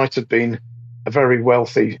otherwise I might have been a very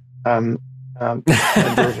wealthy member of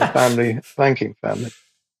a banking family.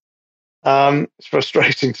 It's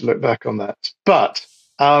frustrating to look back on that. But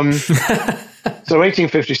so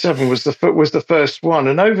 1857 was the first one.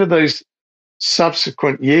 And over those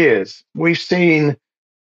subsequent years, we've seen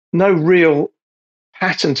no real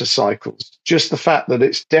pattern to cycles, just the fact that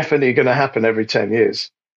it's definitely going to happen every 10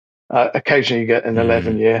 years. Occasionally you get an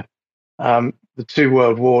 11 year. The two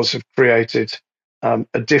world wars have created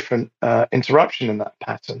a different interruption in that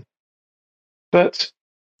pattern. But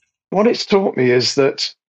what it's taught me is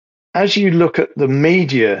that as you look at the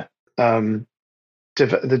media, the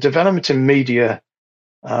development in media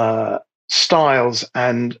styles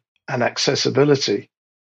and accessibility,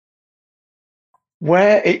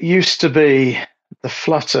 where it used to be the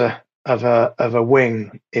flutter of a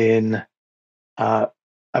wing in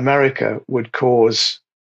America would cause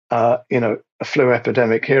a flu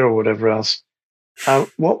epidemic here or whatever else.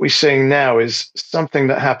 What we're seeing now is something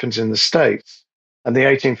that happens in the States, and the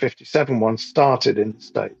 1857 one started in the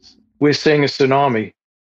States. We're seeing a tsunami,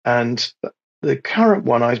 and the current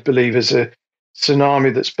one, I believe, is a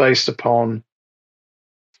tsunami that's based upon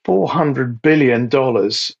 $400 billion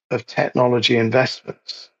of technology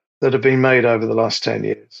investments that have been made over the last 10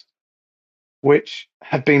 years, which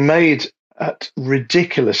have been made at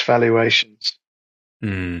ridiculous valuations,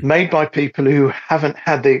 made by people who haven't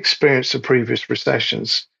had the experience of previous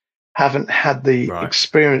recessions, haven't had the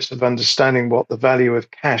experience of understanding what the value of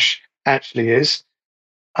cash actually is,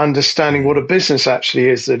 understanding what a business actually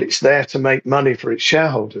is, that it's there to make money for its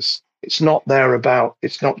shareholders. It's not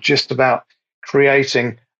just about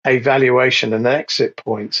creating a valuation and an exit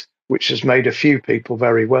point, which has made a few people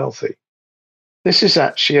very wealthy. This is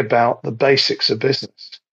actually about the basics of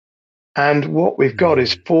business. And what we've got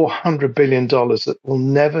is $400 billion that will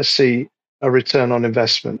never see a return on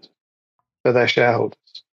investment for their shareholders.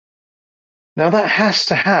 Now, that has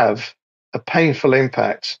to have a painful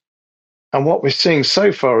impact. And what we're seeing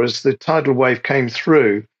so far as the tidal wave came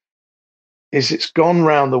through is it's gone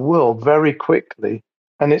around the world very quickly,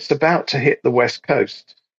 and it's about to hit the West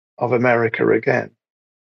Coast of America again.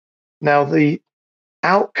 Now, the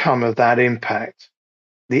outcome of that impact,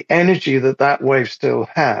 the energy that wave still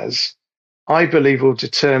has, I believe will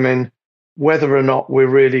determine whether or not we're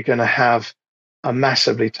really going to have a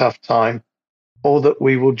massively tough time, or that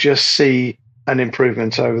we will just see an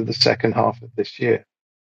improvement over the second half of this year.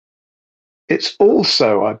 It's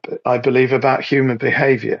also, I believe, about human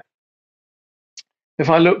behavior. If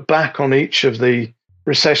I look back on each of the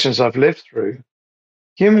recessions I've lived through,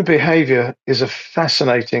 human behavior is a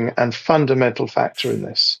fascinating and fundamental factor in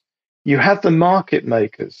this. You have the market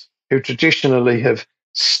makers who traditionally have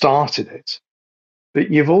started it, but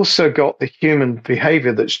you've also got the human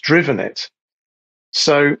behavior that's driven it.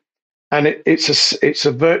 So, and it's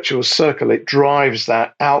a virtuous circle. It drives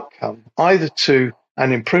that outcome either to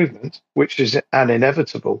an improvement, which is an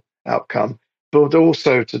inevitable outcome, but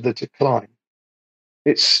also to the decline.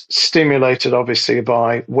 It's stimulated, obviously,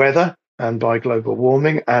 by weather and by global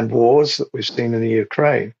warming and wars that we've seen in the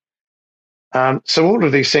Ukraine. So all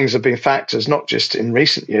of these things have been factors, not just in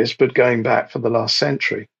recent years, but going back for the last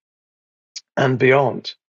century and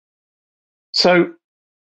beyond. So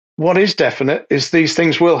what is definite is these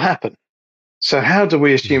things will happen. So how do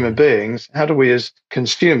we as human beings, how do we as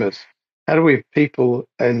consumers, how do we people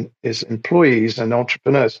and as employees and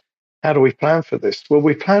entrepreneurs, how do we plan for this? Well,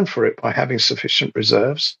 we plan for it by having sufficient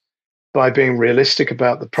reserves, by being realistic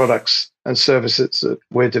about the products and services that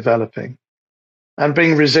we're developing, and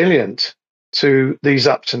being resilient to these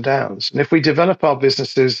ups and downs. And if we develop our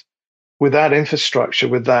businesses with that infrastructure,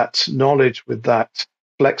 with that knowledge, with that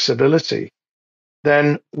flexibility,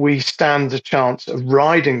 then we stand the chance of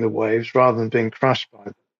riding the waves rather than being crushed by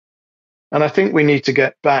them. And I think we need to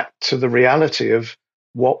get back to the reality of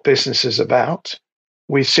what business is about.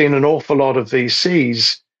 We've seen an awful lot of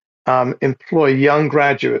VCs employ young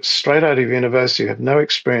graduates straight out of university who have no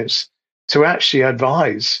experience to actually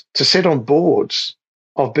advise, to sit on boards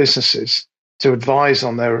of businesses, to advise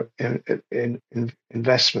on their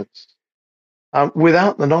investments.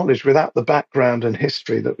 Without the knowledge, without the background and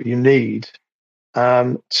history that you need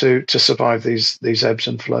to survive these ebbs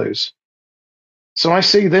and flows. So I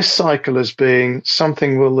see this cycle as being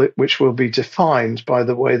something which will be defined by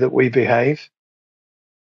the way that we behave.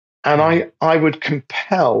 And I would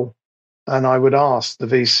compel and I would ask the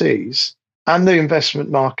VCs and the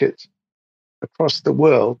investment market across the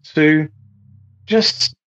world to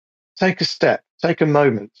just take a step, take a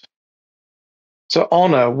moment to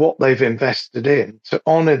honor what they've invested in, to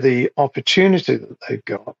honor the opportunity that they've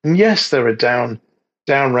got. And yes, there are down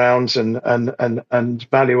rounds and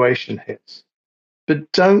valuation hits,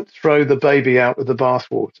 but don't throw the baby out with the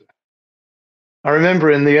bathwater. I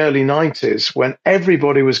remember in the early 90s when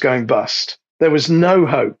everybody was going bust, there was no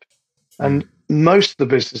hope. And most of the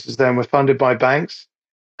businesses then were funded by banks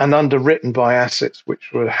and underwritten by assets,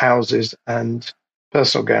 which were houses and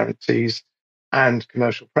personal guarantees and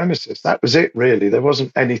commercial premises. That was it, really. There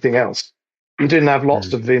wasn't anything else. You didn't have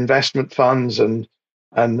lots of investment funds and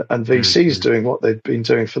VCs doing what they'd been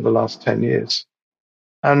doing for the last 10 years.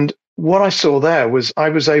 And what I saw there was I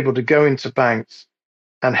was able to go into banks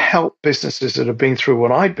and help businesses that had been through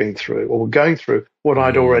what I'd been through or were going through what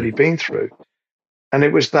I'd already been through. And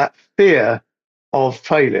it was that fear of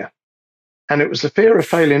failure. And it was the fear of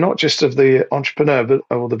failure, not just of the entrepreneur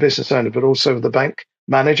or the business owner, but also of the bank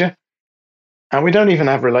manager. And we don't even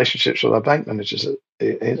have relationships with our bank managers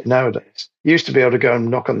nowadays. You used to be able to go and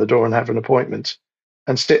knock on the door and have an appointment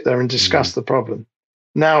and sit there and discuss the problem.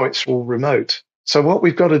 Now it's all remote. So what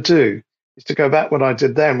we've got to do is to go back. What I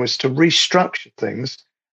did then was to restructure things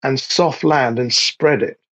and soft land and spread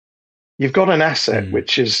it. You've got an asset,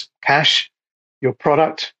 which is cash, your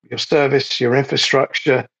product, your service, your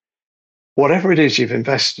infrastructure, whatever it is you've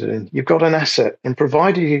invested in. You've got an asset, and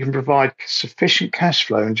provided you can provide sufficient cash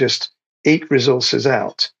flow and just eke resources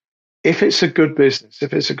out, if it's a good business,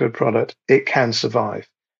 if it's a good product, it can survive.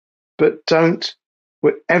 But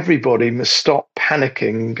everybody must stop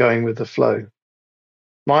panicking and going with the flow.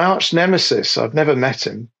 My arch nemesis, I've never met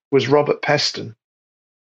him, was Robert Peston.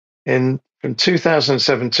 From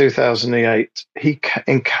 2007, 2008, he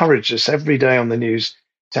encouraged us every day on the news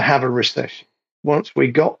to have a recession. Once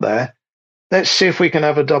we got there, let's see if we can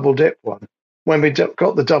have a double dip one. When we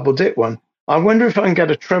got the double dip one, I wonder if I can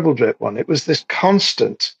get a treble dip one. It was this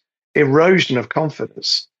constant erosion of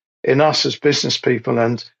confidence in us as business people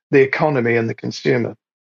and the economy and the consumer.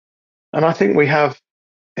 And I think we have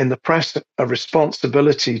in the press a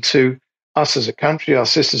responsibility to us as a country, our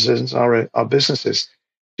citizens, our businesses,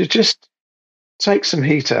 to just take some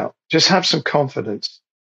heat out, just have some confidence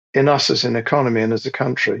in us as an economy and as a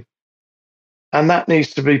country. And that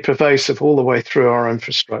needs to be pervasive all the way through our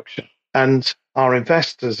infrastructure. And our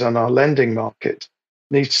investors and our lending market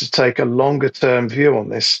needs to take a longer term view on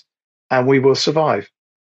this, and we will survive.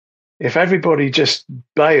 If everybody just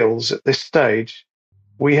bails at this stage,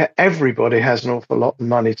 everybody has an awful lot of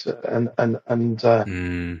money and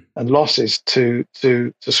losses to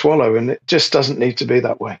swallow, and it just doesn't need to be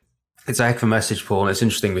that way. It's a heck of a message, Paul, and it's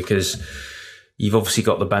interesting because you've obviously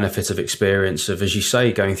got the benefit of experience of, as you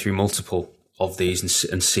say, going through multiple of these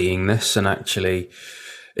and seeing this. And actually,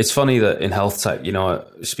 it's funny that in health tech, I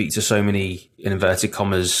speak to so many, in inverted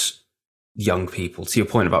commas, young people, to your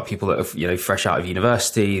point about people that are, fresh out of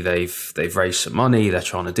university, they've raised some money, they're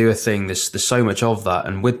trying to do a thing. There's so much of that.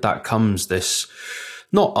 And with that comes this,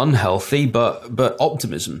 not unhealthy, but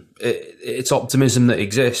optimism. It's optimism that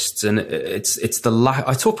exists. And it's the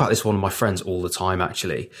I talk about this with one of my friends all the time,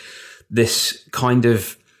 actually, this kind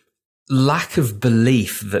of lack of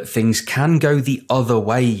belief that things can go the other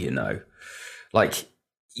way, like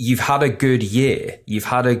you've had a good year,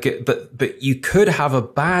 but you could have a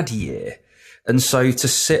bad year. And so to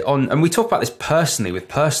sit on, and we talk about this personally with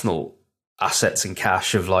personal assets and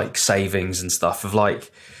cash of like savings and stuff of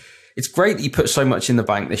like, it's great that you put so much in the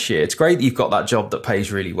bank this year. It's great that you've got that job that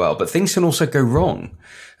pays really well, but things can also go wrong.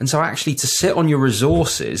 And so actually to sit on your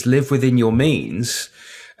resources, live within your means,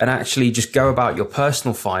 and actually just go about your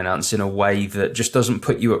personal finance in a way that just doesn't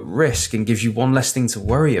put you at risk and gives you one less thing to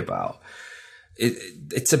worry about.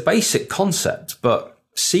 It's a basic concept, but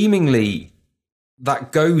seemingly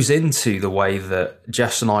that goes into the way that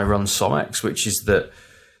Jess and I run Somex, which is that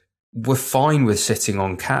we're fine with sitting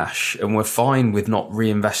on cash and we're fine with not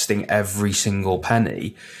reinvesting every single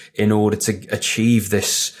penny in order to achieve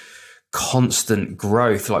this constant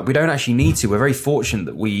growth. Like we don't actually need to. We're very fortunate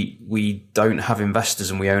that we don't have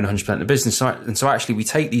investors and we own 100% of the business. And so actually we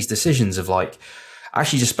take these decisions of like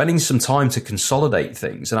actually just spending some time to consolidate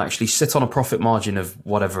things and actually sit on a profit margin of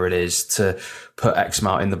whatever it is to put X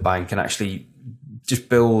amount in the bank and actually just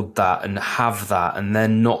build that and have that, and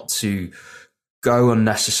then not to go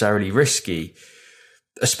unnecessarily risky,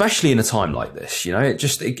 especially in a time like this. It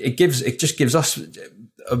just gives us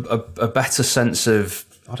a better sense of,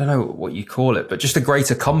 I don't know what you call it, but just a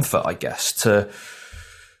greater comfort, I guess, to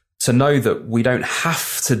know that we don't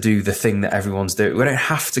have to do the thing that everyone's doing. We don't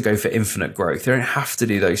have to go for infinite growth. We don't have to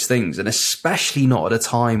do those things. And especially not at a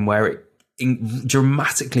time where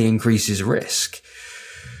dramatically increases risk.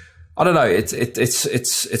 I don't know.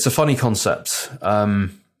 It's a funny concept,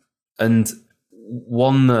 and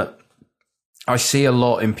one that I see a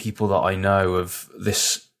lot in people that I know, of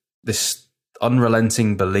this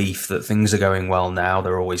unrelenting belief that things are going well now,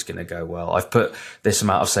 they're always going to go well. I've put this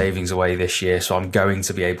amount of savings away this year, so I'm going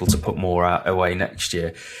to be able to put more away next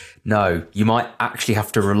year. No, you might actually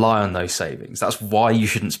have to rely on those savings. That's why you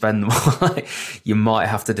shouldn't spend them. You might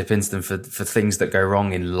have to dip into them for things that go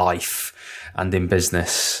wrong in life and in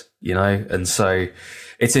business, And so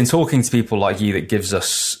it's in talking to people like you that gives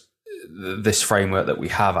us this framework that we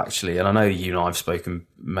have, actually. And I know you and I have spoken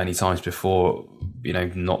many times before,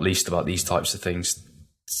 not least about these types of things,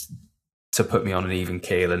 to put me on an even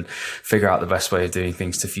keel and figure out the best way of doing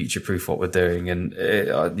things to future-proof what we're doing. And,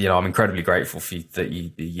 I'm incredibly grateful for you that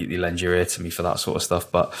you lend your ear to me for that sort of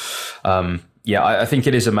stuff. But, I think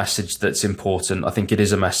it is a message that's important. I think it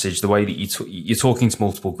is a message, the way that you're talking to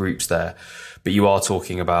multiple groups there, but you are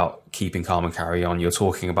talking about keeping calm and carry on. You're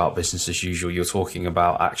talking about business as usual. You're talking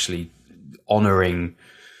about actually honoring.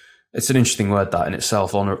 It's an interesting word, that in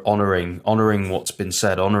itself, honoring what's been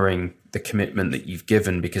said, honoring the commitment that you've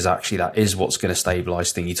given, because actually that is what's going to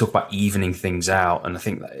stabilize things. You talk about evening things out, and I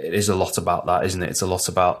think that it is a lot about that, isn't it? It's a lot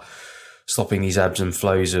about stopping these ebbs and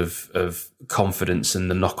flows of confidence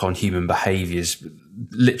and the knock-on human behaviors.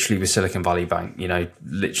 Literally with Silicon Valley Bank,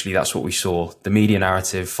 literally that's what we saw. The media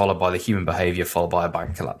narrative followed by the human behavior, followed by a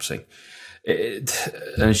bank collapsing. And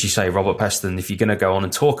as you say, Robert Peston, if you're going to go on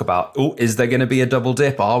and talk about, is there going to be a double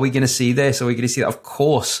dip? Are we going to see this? Are we going to see that? Of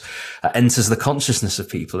course, that enters the consciousness of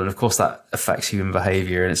people. And of course, that affects human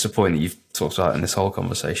behavior. And it's a point that you've talked about in this whole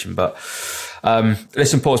conversation. But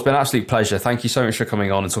listen, Paul, it's been an absolute pleasure. Thank you so much for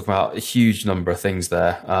coming on and talking about a huge number of things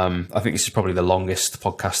there. I think this is probably the longest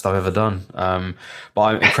podcast I've ever done. But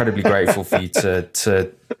I'm incredibly grateful for you to,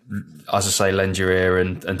 as I say, lend your ear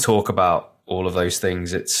and talk about all of those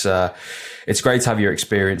things. It's great to have your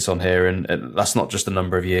experience on here, and that's not just a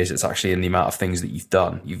number of years. It's actually in the amount of things that you've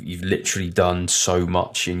done. You've literally done so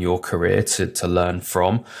much in your career to learn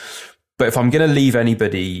from. But if I'm going to leave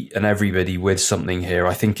anybody and everybody with something here,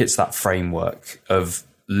 I think it's that framework of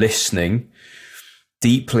listening,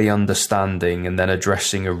 deeply understanding, and then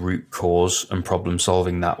addressing a root cause and problem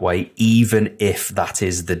solving that way, even if that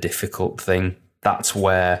is the difficult thing. That's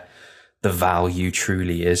where the value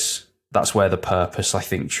truly is. That's where the purpose, I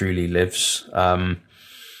think, truly lives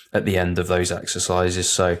at the end of those exercises.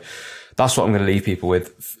 So that's what I'm going to leave people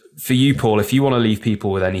with. For you, Paul, if you want to leave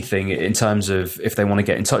people with anything in terms of if they want to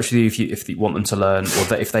get in touch with you, if you want them to learn,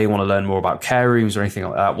 or if they want to learn more about care rooms or anything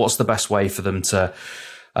like that, what's the best way for them to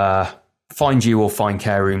find you or find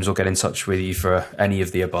care rooms or get in touch with you for any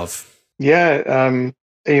of the above? Yeah,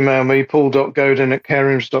 email me,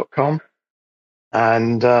 paul.gaudin@carerooms.com.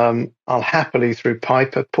 And I'll happily, through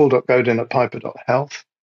Piper, paul.gaudin@piper.health.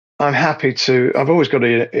 I'm happy to, I've always got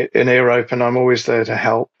an ear open. I'm always there to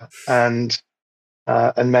help and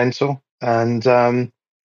mentor. And,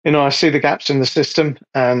 I see the gaps in the system,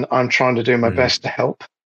 and I'm trying to do my best to help.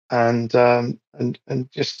 And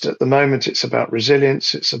just at the moment, it's about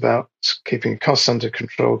resilience. It's about keeping costs under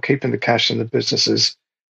control, keeping the cash in the businesses.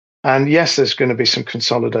 And yes, there's going to be some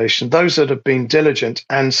consolidation. Those that have been diligent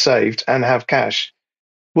and saved and have cash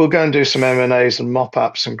will go and do some M&As and mop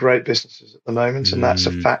up some great businesses at the moment. And that's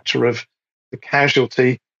a factor of the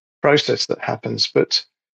casualty process that happens. But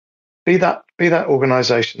be that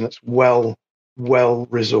organization that's well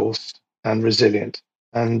resourced and resilient.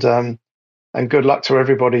 And good luck to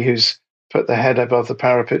everybody who's put their head above the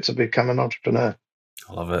parapet to become an entrepreneur.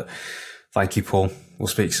 I love it. Thank you, Paul. We'll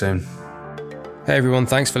speak soon. Hey everyone,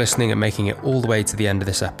 thanks for listening and making it all the way to the end of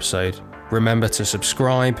this episode. Remember to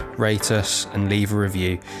subscribe, rate us, and leave a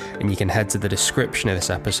review. And you can head to the description of this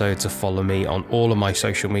episode to follow me on all of my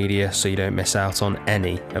social media so you don't miss out on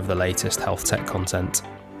any of the latest health tech content.